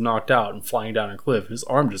 even though he's knocked out and flying down a cliff, his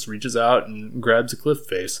arm just reaches out and grabs a cliff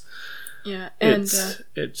face. Yeah, and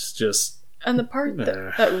it's just... And the part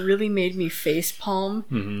that really made me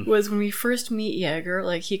facepalm was when we first meet Jaeger.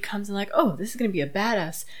 Like, he comes in like, oh, this is going to be a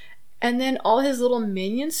badass. And then all his little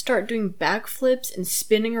minions start doing backflips and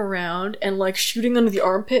spinning around and like shooting under the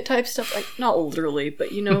armpit type stuff. Like, not literally,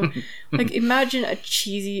 but you know, like imagine a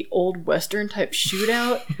cheesy old Western type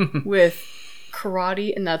shootout with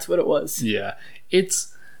karate, and that's what it was. Yeah.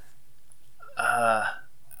 It's, I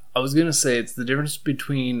was going to say it's the difference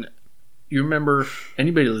between, you remember,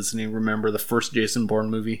 anybody listening remember the first Jason Bourne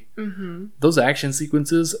movie? Mm-hmm. Those action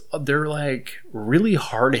sequences, they're like really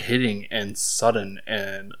hard hitting and sudden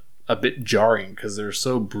and a bit jarring because they're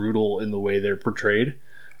so brutal in the way they're portrayed.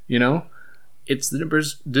 You know, it's the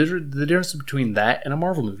difference between that and a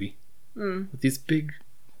Marvel movie with these big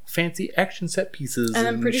fancy action set pieces and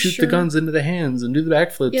I'm pretty shoot sure the guns into the hands and do the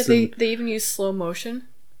backflips. Yeah, they even use slow motion.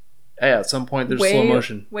 Yeah, at some point there's slow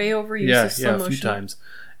motion. Way overused. Yeah, a few times.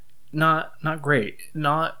 not great.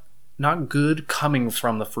 Not good coming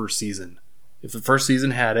from the first season. If the first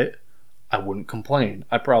season had it, I wouldn't complain.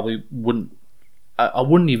 I probably wouldn't. I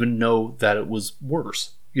wouldn't even know that it was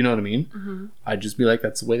worse. You know what I mean? Mm-hmm. I'd just be like,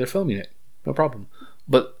 that's the way they're filming it. No problem.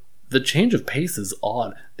 But the change of pace is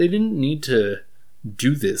odd. They didn't need to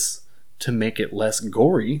do this to make it less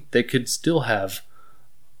gory. They could still have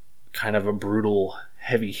kind of a brutal,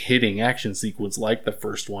 heavy-hitting action sequence like the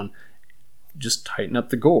first one. Just tighten up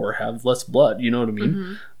the gore, have less blood, you know what I mean?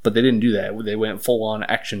 Mm-hmm. But they didn't do that. They went full-on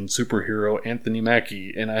action superhero Anthony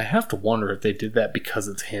Mackie, and I have to wonder if they did that because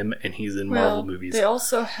it's him and he's in Marvel movies. They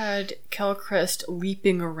also had Kel Crest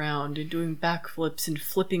leaping around and doing backflips and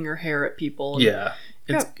flipping her hair at people. And, yeah,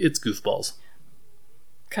 it's goofballs.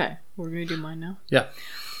 Okay, we're going to do mine now. Yeah.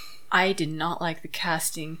 I did not like the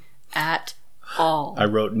casting at all. I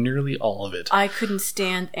wrote nearly all of it. I couldn't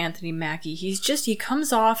stand Anthony Mackie. He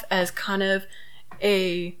comes off as kind of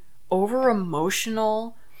a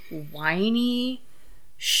over-emotional, whiny,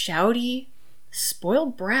 shouty,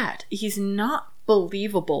 spoiled brat. He's not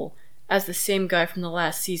believable as the same guy from the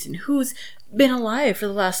last season who's been alive for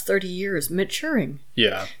the last 30 years, maturing.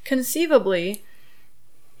 Yeah. Conceivably,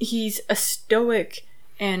 he's a stoic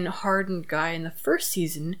and hardened guy in the first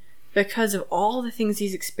season because of all the things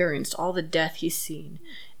he's experienced, all the death he's seen.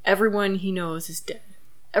 Everyone he knows is dead.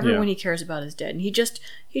 Everyone he cares about is dead. And he just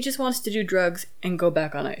wants to do drugs and go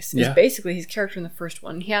back on ice. It's basically his character in the first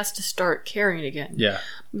one. He has to start caring again. Yeah.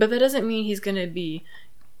 But that doesn't mean he's going to be,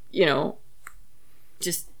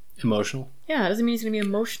 just... Emotional? Yeah, it doesn't mean he's going to be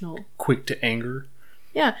emotional. Quick to anger?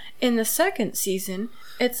 Yeah. In the second season,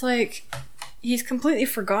 it's like he's completely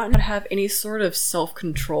forgotten how to have any sort of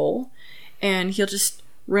self-control. And he'll just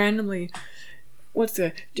randomly... What's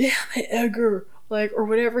the... Damn it, Edgar... or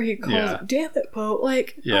whatever he calls it. Damn it, Poe.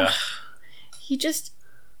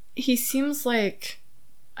 He seems like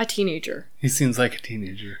a teenager. He seems like a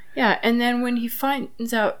teenager. Yeah, and then when he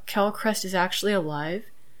finds out Kel Crest is actually alive,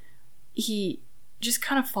 he just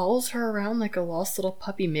kind of follows her around like a lost little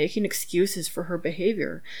puppy, making excuses for her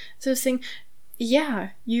behavior. So saying, yeah,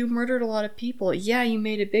 you murdered a lot of people. Yeah, you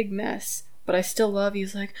made a big mess. But I still love you.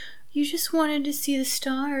 He's like, you just wanted to see the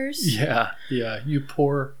stars. Yeah. You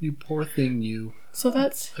poor thing, you. So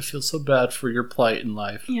that's... I feel so bad for your plight in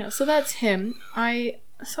life. Yeah, so that's him. I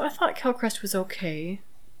thought Kel Crest was okay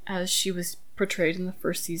as she was portrayed in the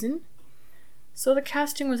first season. So the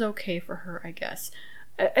casting was okay for her, I guess.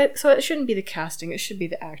 So it shouldn't be the casting, it should be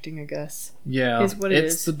the acting, I guess. Yeah, is what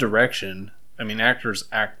it's the direction. I mean, actors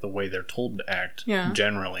act the way they're told to act,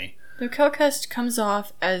 generally. The Kel Crest comes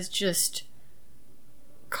off as just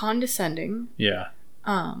condescending. Yeah.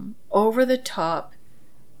 Over the top.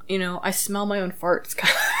 I smell my own farts.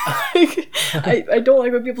 I don't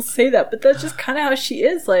like when people say that, but that's just kind of how she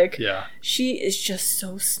is. She is just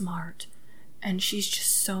so smart, and she's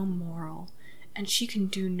just so moral, and she can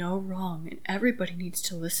do no wrong, and everybody needs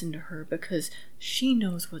to listen to her because she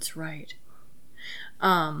knows what's right.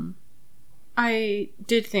 I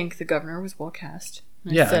did think the governor was well cast.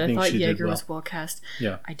 I thought Yeager was well cast.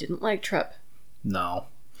 Yeah. I didn't like Trep. No.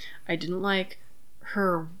 I didn't like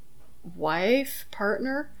her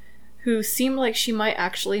partner, who seemed like she might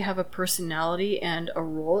actually have a personality and a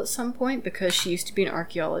role at some point because she used to be an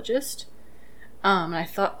archaeologist. And I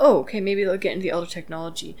thought, okay, maybe they'll get into the elder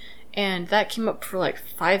technology. And that came up for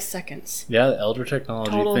 5 seconds. Yeah, the elder technology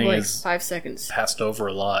total thing of is 5 seconds. Passed over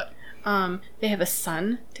a lot. They have a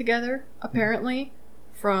son together, apparently,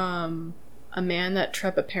 from a man that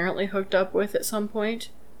Trep apparently hooked up with at some point.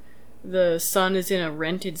 The son is in a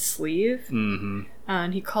rented sleeve. Mm-hmm.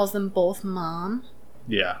 And he calls them both Mom.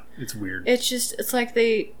 Yeah, it's weird. It's like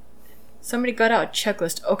somebody got out a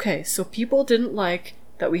checklist. Okay, so people didn't like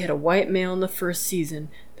that we had a white male in the first season.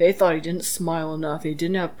 They thought he didn't smile enough. He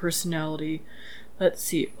didn't have personality. Let's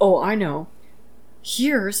see. Oh, I know.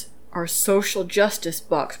 Here's our social justice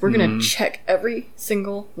box. We're going to check every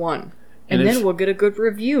single one. And then we'll get a good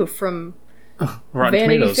review from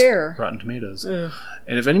Vanity Fair. Rotten Tomatoes. Ugh.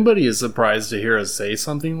 And if anybody is surprised to hear us say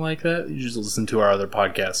something like that, you just listen to our other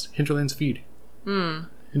podcast, Hinterlands Feed.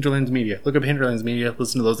 Hinterlands Media. Look up Hinterlands Media.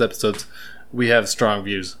 Listen to those episodes. We have strong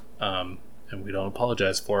views, and we don't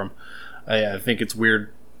apologize for them. I think it's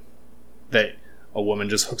weird that a woman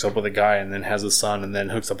just hooks up with a guy and then has a son and then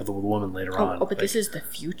hooks up with a woman later on. Oh, but this is the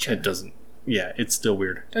future. It doesn't... Yeah, it's still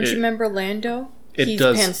weird. Don't you remember Lando? He's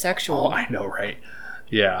pansexual. Oh, I know, right?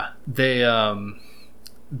 Yeah.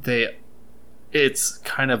 It's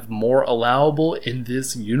kind of more allowable in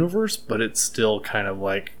this universe, but it's still kind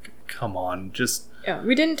of come on, just... Yeah,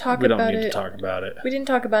 we don't need to talk about it. We didn't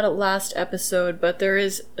talk about it last episode, but there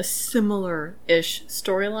is a similar-ish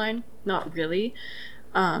storyline. Not really.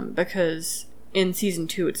 because in season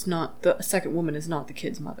 2, it's not the second woman is not the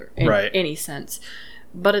kid's mother in Right. any sense.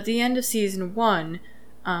 But at the end of season 1,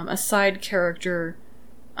 a side character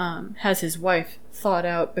has his wife thought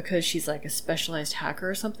out because she's like a specialized hacker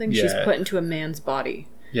or something. Yeah. She's put into a man's body.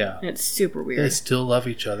 Yeah. And it's super weird. They still love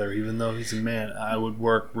each other, even though he's a man. I would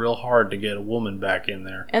work real hard to get a woman back in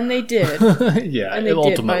there. And they did. Yeah, And they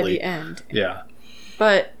ultimately. did by the end. Yeah.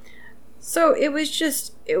 But, so it was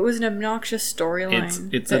an obnoxious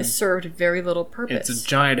storyline that served very little purpose. It's a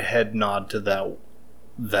giant head nod to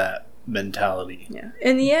that mentality. Yeah.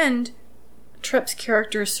 In the end, Trep's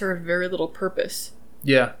character served very little purpose.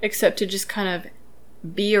 Yeah. Except to just kind of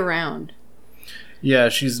be around. Yeah,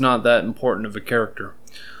 she's not that important of a character.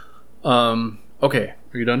 Okay,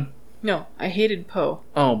 are you done? No, I hated Poe.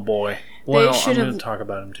 Oh boy. Well, I'm should going have- to talk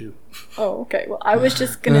about him too. Oh, okay. Well, I was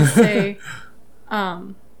just gonna say,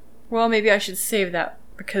 well, maybe I should save that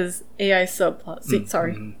because AI subplot. See,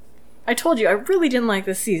 sorry. I told you, I really didn't like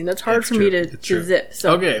this season. It's hard It's for true. me to It's true. zip.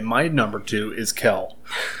 So. Okay, my number 2 is Kel.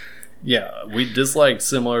 Yeah, we dislike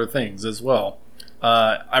similar things as well.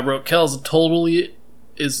 I wrote Kel's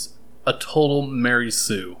is a total Mary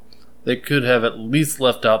Sue. They could have at least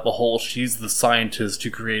left out the whole she's the scientist who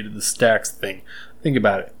created the stacks thing. Think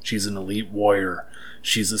about it. She's an elite warrior.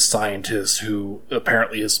 She's a scientist who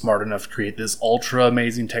apparently is smart enough to create this ultra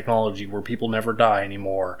amazing technology where people never die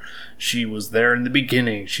anymore. She was there in the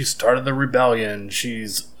beginning. She started the rebellion.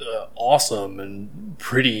 She's awesome and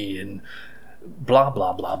pretty and blah,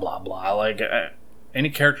 blah, blah, blah, blah. Like, any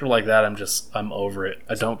character like that, I'm over it.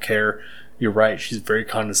 I don't care. You're right. She's very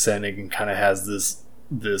condescending and kind of has this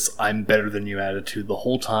I'm better than you attitude the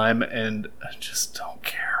whole time, and I just don't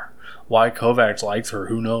care. Why Kovacs likes her,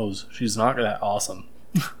 who knows? She's not that awesome.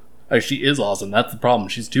 Like, she is awesome. That's the problem.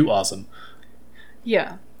 She's too awesome.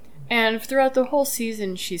 Yeah. And throughout the whole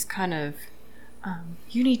season, she's kind of,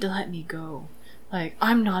 you need to let me go. Like,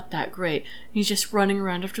 I'm not that great. And he's just running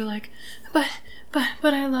around after like, but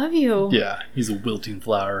I love you. Yeah, he's a wilting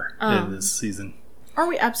flower in this season. Are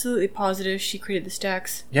we absolutely positive she created the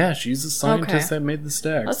stacks? Yeah, she's a scientist that made the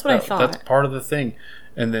stacks. That's what I thought. That's part of the thing.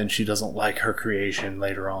 And then she doesn't like her creation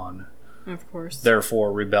later on. Of course.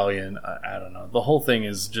 Therefore, rebellion. I don't know. The whole thing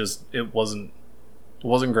is just it wasn't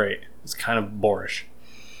great. It's kind of boorish.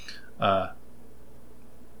 I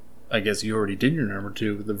guess you already did your number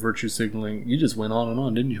 2 with the virtue signaling. You just went on and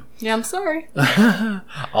on, didn't you? Yeah, I'm sorry.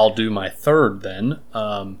 I'll do my third then.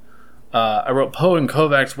 I wrote Poe and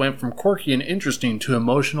Kovacs went from quirky and interesting to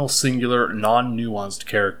emotional, singular, non-nuanced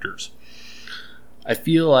characters. I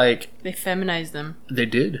feel like They feminized them. they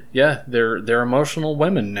did. Yeah, they're emotional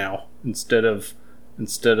women now instead of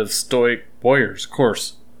stoic warriors. Of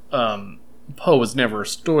course, Poe was never a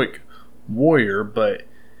stoic warrior, but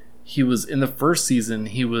he was in the first season.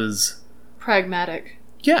 He was Pragmatic.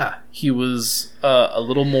 he was a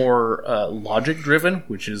little more logic driven,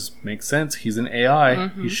 which makes sense. He's an AI.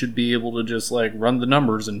 He should be able to just like run the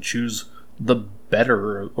numbers and choose the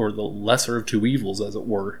better or the lesser of two evils, as it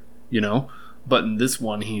were. You know. But in this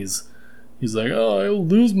one, he's like, oh, I'll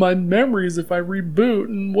lose my memories if I reboot,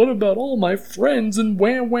 and what about all my friends, and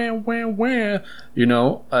wah, wah, wah, wah. You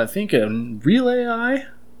know, I think a real AI,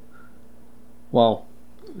 well,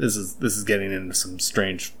 this is getting into some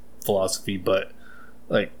strange philosophy, but,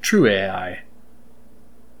 like, true AI,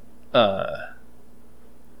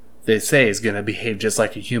 they say is going to behave just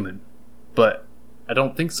like a human, but I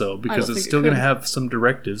don't think so, because it's still going to have some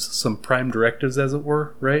directives, some prime directives, as it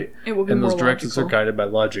were, right? It will be and more those directives logical. are guided by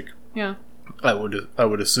logic. Yeah. I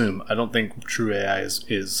would assume. I don't think true AI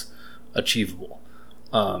is achievable,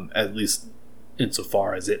 at least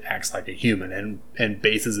insofar as it acts like a human and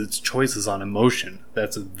bases its choices on emotion.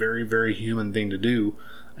 That's a very, very human thing to do.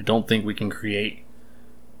 I don't think we can create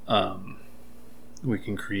a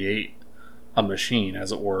machine,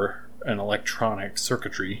 as it were, an electronic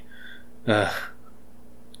circuitry.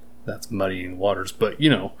 That's muddying waters, but you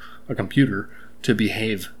know, a computer to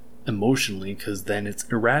behave emotionally, because then it's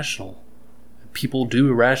irrational. People do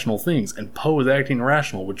irrational things, and Poe is acting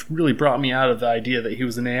irrational, which really brought me out of the idea that he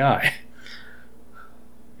was an AI.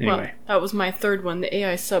 Anyway. Well, that was my third one, the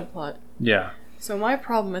AI subplot. Yeah. So my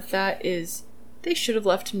problem with that is they should have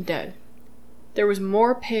left him dead. There was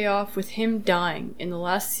more payoff with him dying in the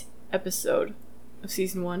last episode of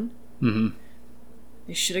season 1. Mm-hmm.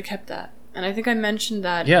 They should have kept that. And I think I mentioned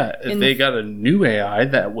that. Yeah, if they got a new AI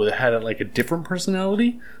that had a different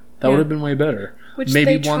personality, that would have been way better. Which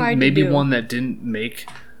they tried to do. One that didn't make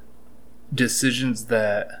decisions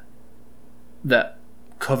that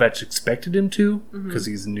Kovacs expected him to, because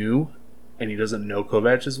he's new and he doesn't know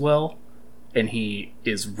Kovacs as well, and he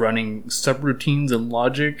is running subroutines and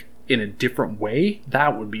logic in a different way,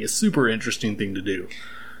 that would be a super interesting thing to do.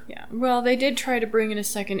 Yeah. Well, they did try to bring in a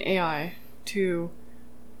second AI to...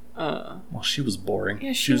 Well, she was boring.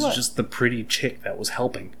 Yeah, she was just the pretty chick that was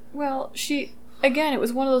helping. Well, again, it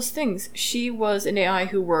was one of those things. She was an AI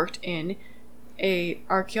who worked in a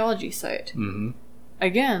archaeology site. Mm-hmm.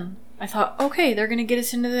 Again, I thought, okay, they're going to get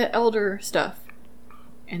us into the elder stuff.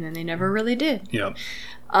 And then they never really did. Yep.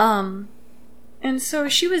 And so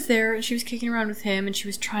she was there, and she was kicking around with him, and she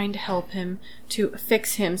was trying to help him to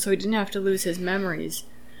fix him so he didn't have to lose his memories.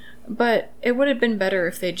 But it would have been better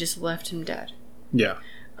if they just left him dead. Yeah.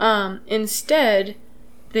 Instead,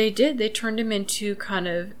 they turned him into kind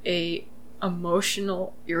of a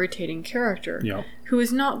emotional, irritating character. Yep. Who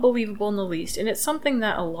is not believable in the least. And it's something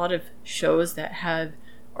that a lot of shows that have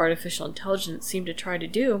artificial intelligence seem to try to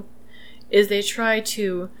do, is they try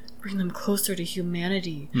to bring them closer to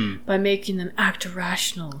humanity by making them act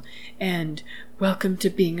irrational and welcome to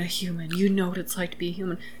being a human. You know what it's like to be a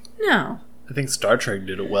human. No. I think Star Trek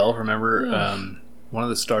did it well. Remember, one of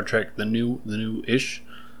the Star Trek, the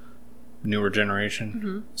newer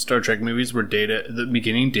generation Star Trek movies where Data, at the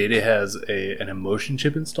beginning, Data has an emotion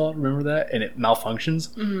chip installed. Remember that? And it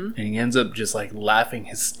malfunctions, and he ends up just like laughing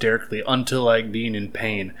hysterically until like being in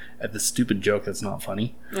pain at the stupid joke that's not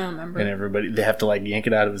funny. I don't remember. And they have to like yank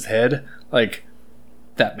it out of his head. Like,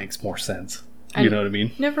 that makes more sense. You know what I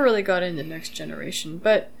mean? Never really got into Next Generation,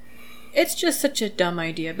 but it's just such a dumb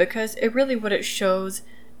idea because it really what it shows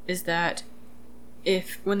is that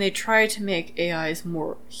when they try to make AIs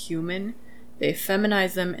more human, they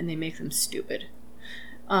feminize them and they make them stupid.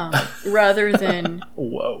 Rather than...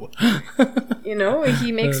 Whoa.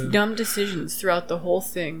 He makes dumb decisions throughout the whole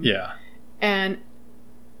thing. Yeah. And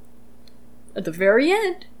at the very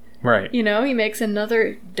end, right? He makes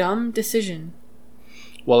another dumb decision.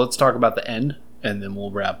 Well, let's talk about the end, and then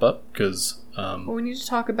we'll wrap up, because... Well, we need to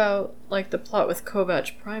talk about, like, the plot with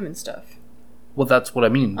Kovac Prime and stuff. Well, that's what I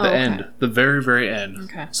mean. The end. Okay. The very, very end.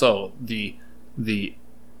 Okay. So, the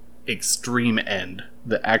extreme end,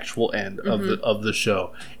 the actual end of the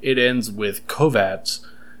show, it ends with Kovacs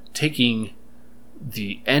taking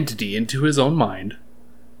the entity into his own mind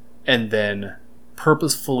and then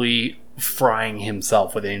purposefully frying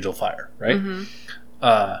himself with angel fire, right?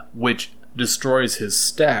 Which destroys his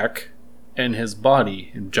stack and his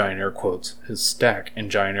body, in giant air quotes,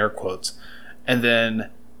 and then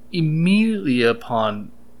immediately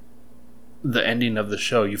upon the ending of the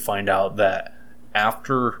show, you find out that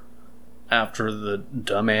after the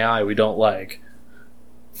dumb AI we don't like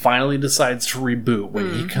finally decides to reboot,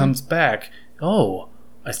 when he comes back,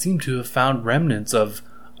 I seem to have found remnants of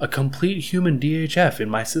a complete human DHF in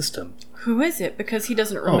my system. Who is it? Because he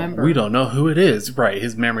doesn't remember. We don't know who it is. Right,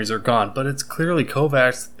 his memories are gone, but it's clearly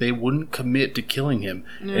Kovacs. They wouldn't commit to killing him.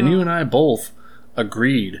 No. And you and I both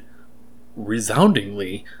agreed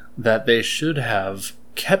resoundingly that they should have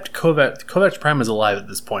kept Kovacs. Kovacs Prime is alive at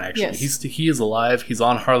this point, actually. Yes. He is alive. He's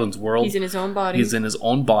on Harlan's world. He's in his own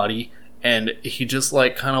body. And he just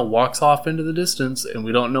like kind of walks off into the distance, and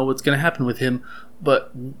we don't know what's going to happen with him.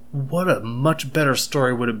 But what a much better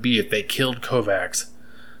story would it be if they killed Kovacs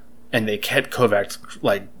and they kept Kovacs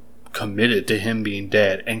like committed to him being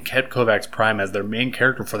dead and kept Kovacs Prime as their main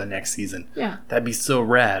character for the next season. Yeah. That'd be so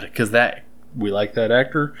rad, because we like that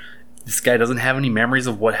actor. This guy doesn't have any memories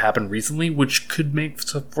of what happened recently, which could make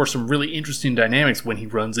for some really interesting dynamics when he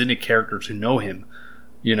runs into characters who know him,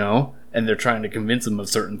 and they're trying to convince him of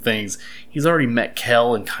certain things. He's already met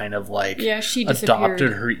Kel and kind of like she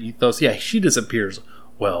adopted her ethos. Yeah, she disappears.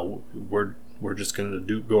 Well, we're just going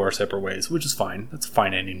to go our separate ways, which is fine. That's a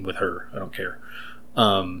fine ending with her. I don't care.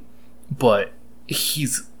 But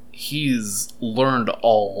he's learned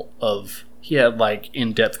he had like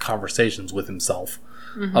in-depth conversations with himself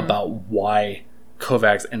about why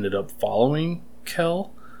Kovacs ended up following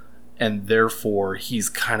Kel, and therefore he's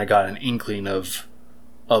kind of got an inkling of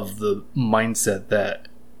the mindset that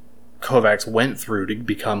Kovacs went through to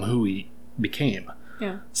become who he became.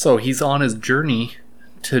 Yeah. So he's on his journey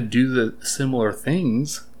to do the similar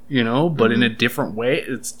things, but in a different way.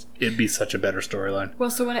 It'd be such a better storyline.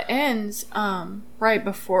 Well, so when it ends, right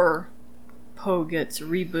before Poe gets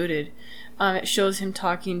rebooted, it shows him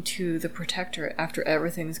talking to the Protector after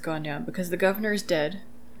everything's gone down, because the governor is dead.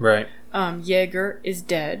 Right. Yeager is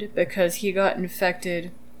dead because he got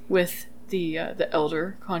infected with the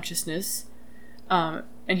Elder consciousness, and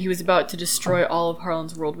he was about to destroy all of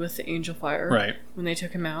Harlan's world with the angel fire. Right. When they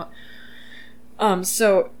took him out.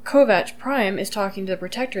 So Kovac Prime is talking to the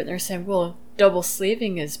Protector, and they're saying, well, double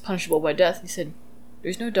slaving is punishable by death. He said,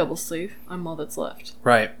 There's no double sleeve. I'm all that's left.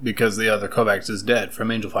 Right, because the other Kovacs is dead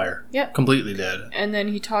from Angel Fire. Yep. Completely dead. And then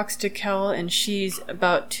he talks to Kel, and she's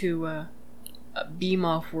about to beam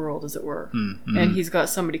off world, as it were. Mm-hmm. And he's got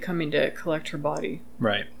somebody coming to collect her body.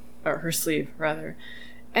 Right. Or her sleeve, rather.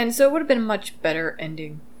 And so it would have been a much better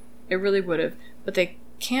ending. It really would have. But they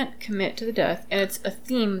can't commit to the death, and it's a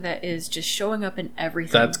theme that is just showing up in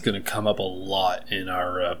everything. That's going to come up a lot in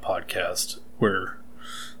our podcast, where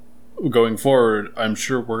going forward, I'm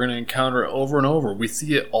sure we're going to encounter it over and over. We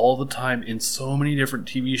see it all the time in so many different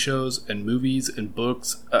TV shows and movies and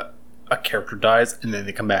books. A character dies, and then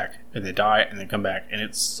they come back, and they die, and they come back, and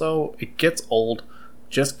it gets old.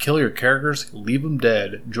 Just kill your characters, leave them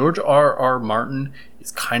dead. George R.R. Martin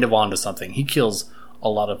is kind of onto something. He kills a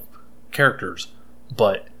lot of characters,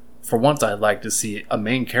 but for once I'd like to see a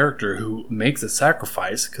main character who makes a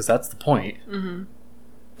sacrifice, because that's the point,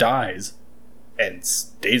 dies and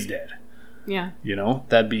stays dead. Yeah. You know,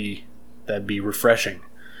 that'd be refreshing.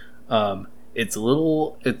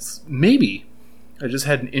 Maybe I just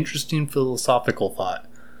had an interesting philosophical thought.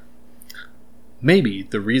 Maybe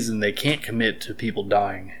the reason they can't commit to people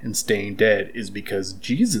dying and staying dead is because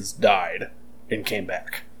Jesus died and came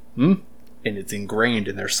back. And it's ingrained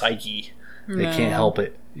in their psyche. They can't help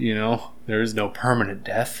it, you know? There is no permanent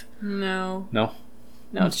death. No. No?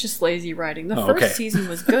 No, it's just lazy writing. The first season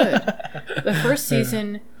was good. The first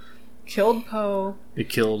season killed Poe. It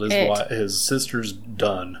killed his sister's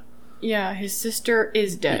done. Yeah, his sister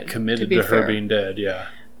is dead. It committed to her being dead, yeah.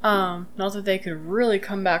 Not that they could really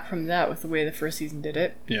come back from that with the way the first season did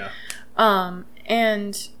it. Yeah.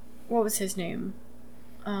 And what was his name?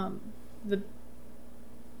 The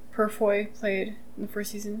Purfoy played in the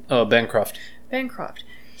first season. Oh, Bancroft. Bancroft.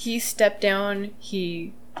 He stepped down.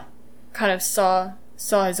 He kind of saw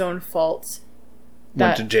his own faults.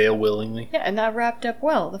 Went to jail willingly. Yeah, and that wrapped up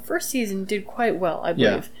well. The first season did quite well, I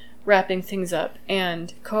believe, wrapping things up.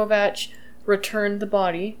 And Kovac returned the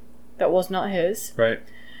body that was not his. Right.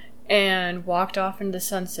 And walked off into the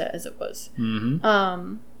sunset, as it was.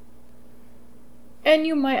 Mm-hmm. And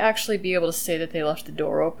you might actually be able to say that they left the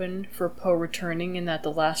door open for Poe returning, and that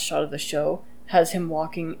the last shot of the show has him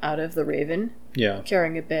walking out of the Raven,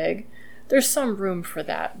 carrying a bag. There's some room for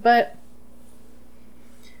that, but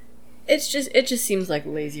it just seems like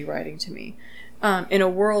lazy writing to me. In a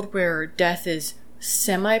world where death is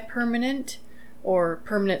semi-permanent or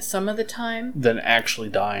permanent some of the time, then actually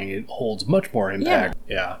dying, it holds much more impact.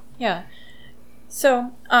 Yeah.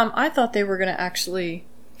 So I thought they were going to actually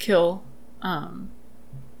kill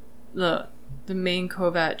the main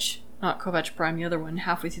Kovac, not Kovac Prime, the other one,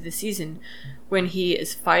 halfway through the season, when he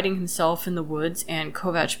is fighting himself in the woods and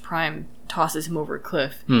Kovac Prime tosses him over a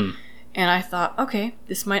cliff. And I thought, okay,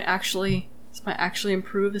 this might actually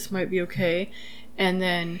improve. This might be okay. And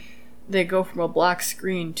then they go from a black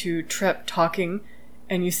screen to Trep talking,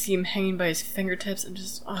 and you see him hanging by his fingertips, and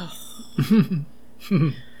just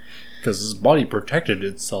because his body protected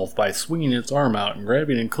itself by swinging its arm out and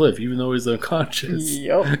grabbing a cliff, even though he's unconscious.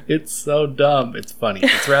 Yep. It's so dumb. It's funny.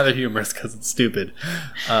 It's rather humorous because it's stupid.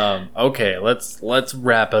 Okay, let's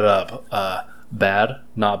wrap it up. Bad,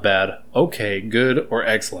 not bad, okay, good, or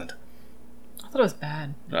excellent. I thought it was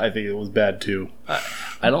bad. I think it was bad too.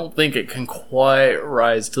 I don't think it can quite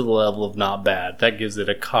rise to the level of not bad. That gives it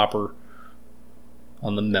a copper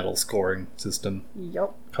on the metal scoring system.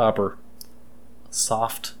 Yep. Copper.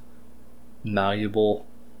 Soft, malleable,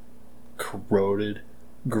 corroded,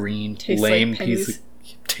 green, tastes lame like piece of...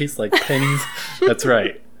 Tastes like pennies. That's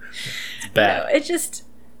right. It's bad.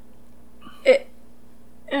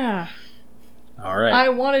 No, All right. I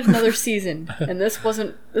wanted another season, and this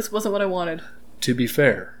wasn't what I wanted. To be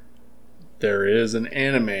fair, there is an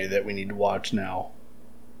anime that we need to watch now.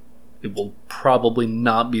 It will probably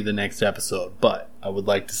not be the next episode, but I would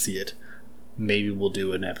like to see it. Maybe we'll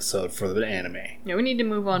do an episode for the anime. Yeah, we need to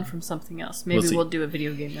move on from something else. Maybe we'll do a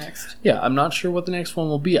video game next. Yeah, I'm not sure what the next one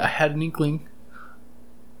will be. I had an inkling.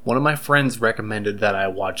 One of my friends recommended that I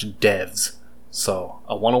watch Devs, so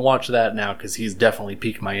I want to watch that now because he's definitely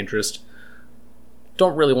piqued my interest.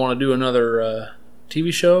 Don't really want to do another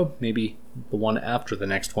TV show. Maybe the one after the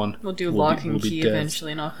next one. We'll do Lock and Key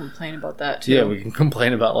eventually, and I'll complain about that too. Yeah, we can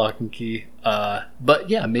complain about Lock and Key. But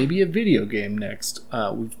yeah, maybe a video game next.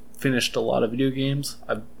 We've finished a lot of video games.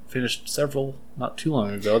 I've finished several not too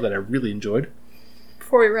long ago that I really enjoyed.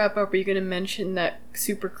 Before we wrap up, are you going to mention that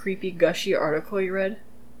super creepy, gushy article you read?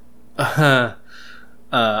 I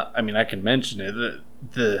mean, I can mention it.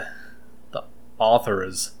 The author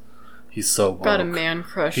he's so woke. Got a man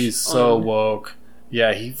crush. He's so woke.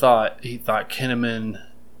 Yeah, he thought Kinnaman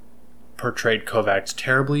portrayed Kovacs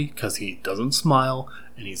terribly because he doesn't smile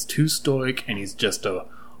and he's too stoic, and he's just a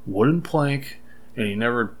wooden plank, and he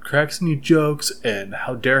never cracks any jokes, and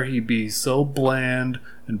how dare he be so bland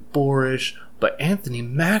and boorish. But Anthony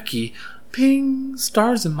Mackie, ping,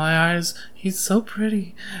 stars in my eyes, he's so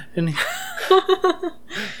pretty, and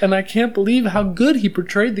and I can't believe how good he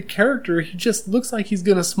portrayed the character. He just looks like he's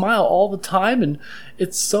gonna smile all the time, and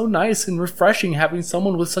it's so nice and refreshing having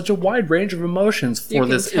someone with such a wide range of emotions for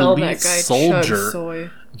this elite soldier. Soy.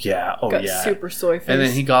 Yeah, got super soy face. And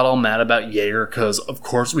then he got all mad about Yeager because, of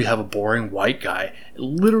course, we have a boring white guy. It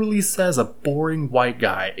literally says a boring white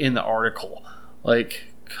guy in the article.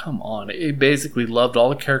 Like, come on. It basically loved all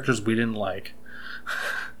the characters we didn't like.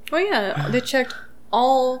 Well, yeah, they checked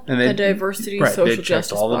all the diversity, social they checked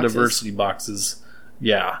justice all boxes. the diversity boxes.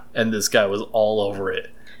 Yeah, and this guy was all over it.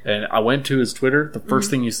 And I went to his Twitter. The first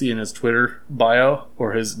thing you see in his Twitter bio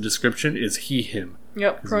or his description is he, him.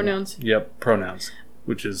 Yep, pronouns. Yep, pronouns.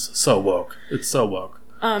 Which is so woke. It's so woke.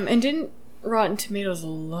 And didn't Rotten Tomatoes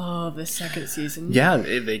love the second season? Yeah,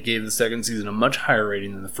 they gave the second season a much higher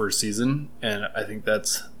rating than the first season, and I think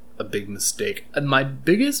that's a big mistake. And my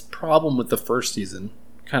biggest problem with the first season,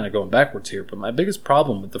 kind of going backwards here, but my biggest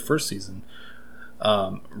problem with the first season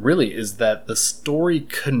really is that the story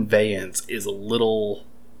conveyance is a little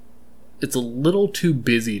too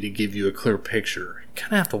busy to give you a clear picture. You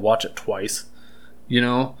kind of have to watch it twice,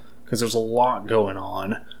 because there's a lot going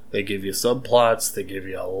on. They give you subplots, they give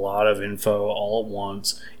you a lot of info all at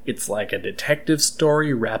once. It's like a detective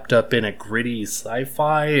story wrapped up in a gritty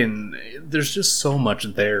sci-fi, and there's just so much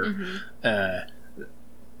there. Mm-hmm.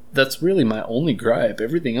 That's really my only gripe.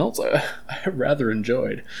 Everything else I rather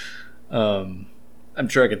enjoyed. I'm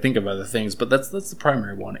sure I could think of other things, but that's the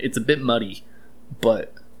primary one. It's a bit muddy,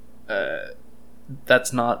 but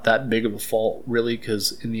that's not that big of a fault, really,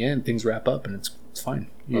 because in the end, things wrap up and it's fine.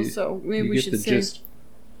 So maybe we should say,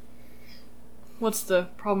 what's the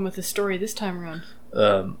problem with the story this time around?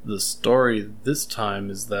 The story this time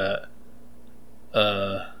is that,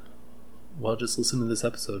 just listen to this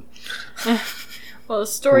episode. Well, the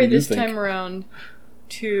story this time around,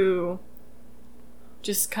 to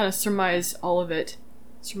just kind of surmise all of it.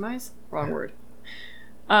 Surmise? Wrong word.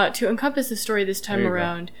 To encompass the story this time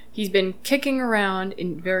around, he's been kicking around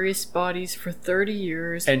in various bodies for 30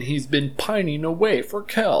 years. And he's been pining away for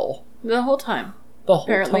Kel. The whole time.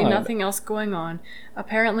 Apparently nothing else going on.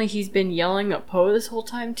 Apparently he's been yelling at Poe this whole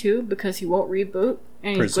time too, because he won't reboot.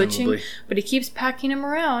 And he's glitching. But he keeps packing him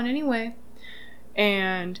around anyway.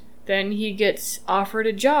 And then he gets offered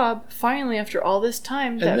a job, finally, after all this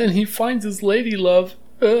time. And then he finds his lady love.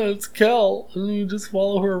 It's Kel. And you just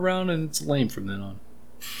follow her around, and it's lame from then on.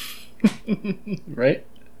 Right?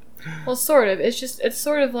 Well, sort of. It's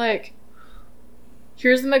sort of like,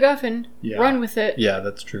 here's the MacGuffin, run with it. Yeah,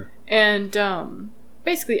 that's true. And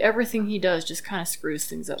basically everything he does just kind of screws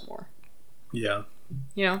things up more. Yeah.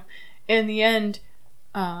 In the end,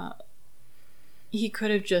 he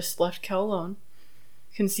could have just left Kel alone.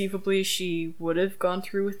 Conceivably, she would have gone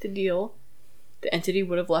through with the deal. The entity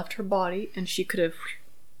would have left her body, and she could have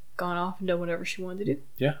gone off and done whatever she wanted to do.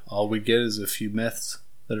 Yeah, all we get is a few myths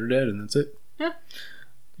that are dead, and that's it. Yeah.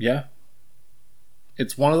 Yeah.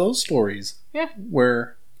 It's one of those stories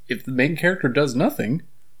where if the main character does nothing,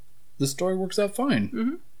 the story works out fine.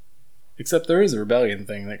 Mm-hmm. Except there is a rebellion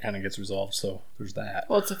thing that kind of gets resolved, so there's that.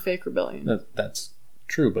 Well, it's a fake rebellion. That's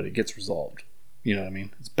true, but it gets resolved. You know what I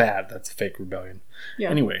mean? It's bad. That's a fake rebellion. Yeah.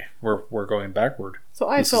 Anyway, we're going backward. So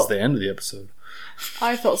this is the end of the episode.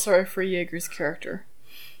 I felt sorry for Yeager's character.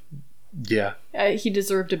 Yeah. He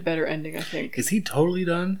deserved a better ending, I think. Is he totally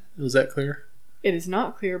done? Was that clear? It is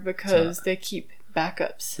not clear because they keep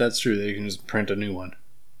backups. That's true. They can just print a new one.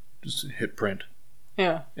 Just hit print.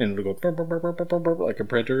 Yeah. And it'll go burp, burp, burp, burp, burp, burp, like a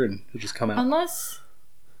printer, and it'll just come out. Unless...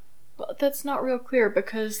 Well, that's not real clear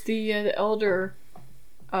because the Elder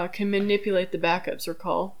can manipulate the backups,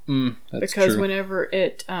 recall. That's because true. Whenever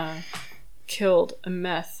it killed a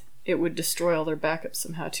meth, it would destroy all their backups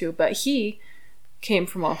somehow too. But he came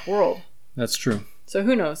from off-world. That's true. So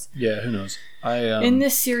who knows? Yeah, who knows? In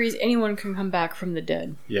this series, anyone can come back from the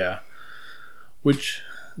dead. Yeah. Which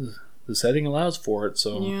the setting allows for it,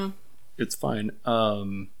 so it's fine.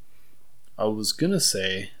 I was gonna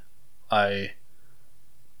say I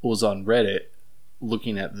was on Reddit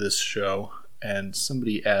looking at this show, and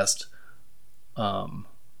somebody asked,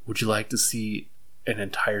 would you like to see an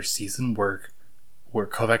entire season where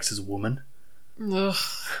Kovacs is a woman? Ugh.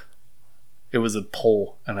 It was a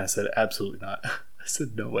poll, and I said, absolutely not. I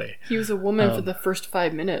said, no way. He was a woman for the first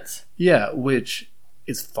 5 minutes. Yeah, which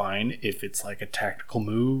is fine if it's like a tactical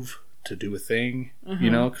move to do a thing,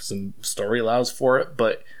 because the story allows for it,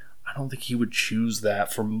 but I don't think he would choose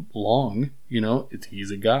that for long. You know, he's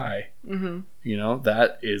a guy. Mm-hmm. You know,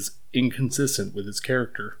 that is inconsistent with his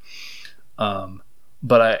character.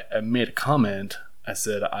 But I made a comment. I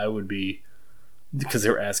said I would be, because they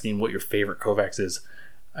were asking what your favorite Kovacs is.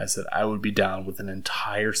 I said I would be down with an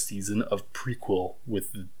entire season of prequel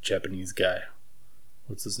with the Japanese guy.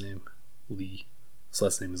 What's his name? Lee. His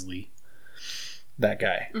last name is Lee. That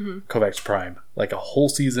guy. Mm-hmm. Kovacs Prime. Like a whole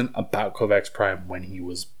season about Kovacs Prime when he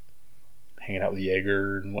was hanging out with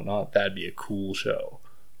Jaeger and whatnot. That'd be a cool show.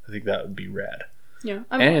 I think that would be rad. Yeah.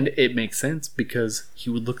 And it makes sense because he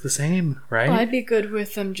would look the same, right? Well, I'd be good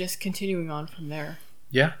with them just continuing on from there.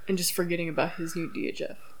 Yeah. And just forgetting about his new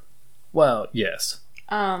DHF. Well, yes.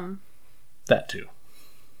 That too.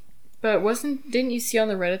 But didn't you see on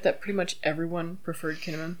the Reddit that pretty much everyone preferred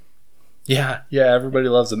Kinnaman? Yeah, everybody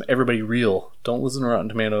loves him. Everybody real. Don't listen to Rotten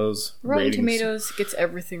Tomatoes. Rotten ratings. Tomatoes gets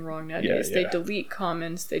everything wrong nowadays. Yeah. They delete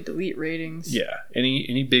comments, they delete ratings. Yeah,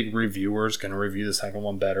 any big reviewer is going to review the second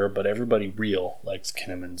one better, but everybody real likes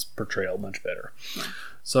Kinnaman's portrayal much better. Yeah.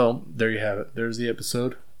 So, there you have it. There's the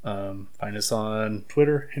episode. Find us on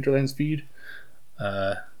Twitter, Hinterlands feed.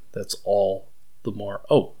 That's all the more.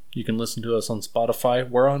 Oh, you can listen to us on Spotify.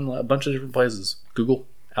 We're on a bunch of different places. Google,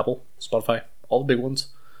 Apple, Spotify, all the big ones.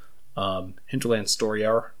 Hinterland Story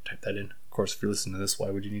Hour. Type that in. Of course, if you're listening to this, why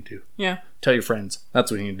would you need to? Yeah. Tell your friends. That's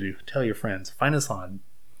what you need to do. Tell your friends. Find us on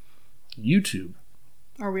YouTube.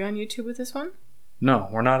 Are we on YouTube with this one? No,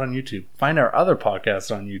 we're not on YouTube. Find our other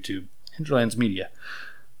podcast on YouTube. Hinterlands Media.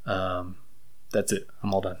 That's it.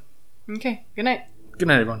 I'm all done. Okay. Good night. Good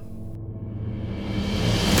night, everyone.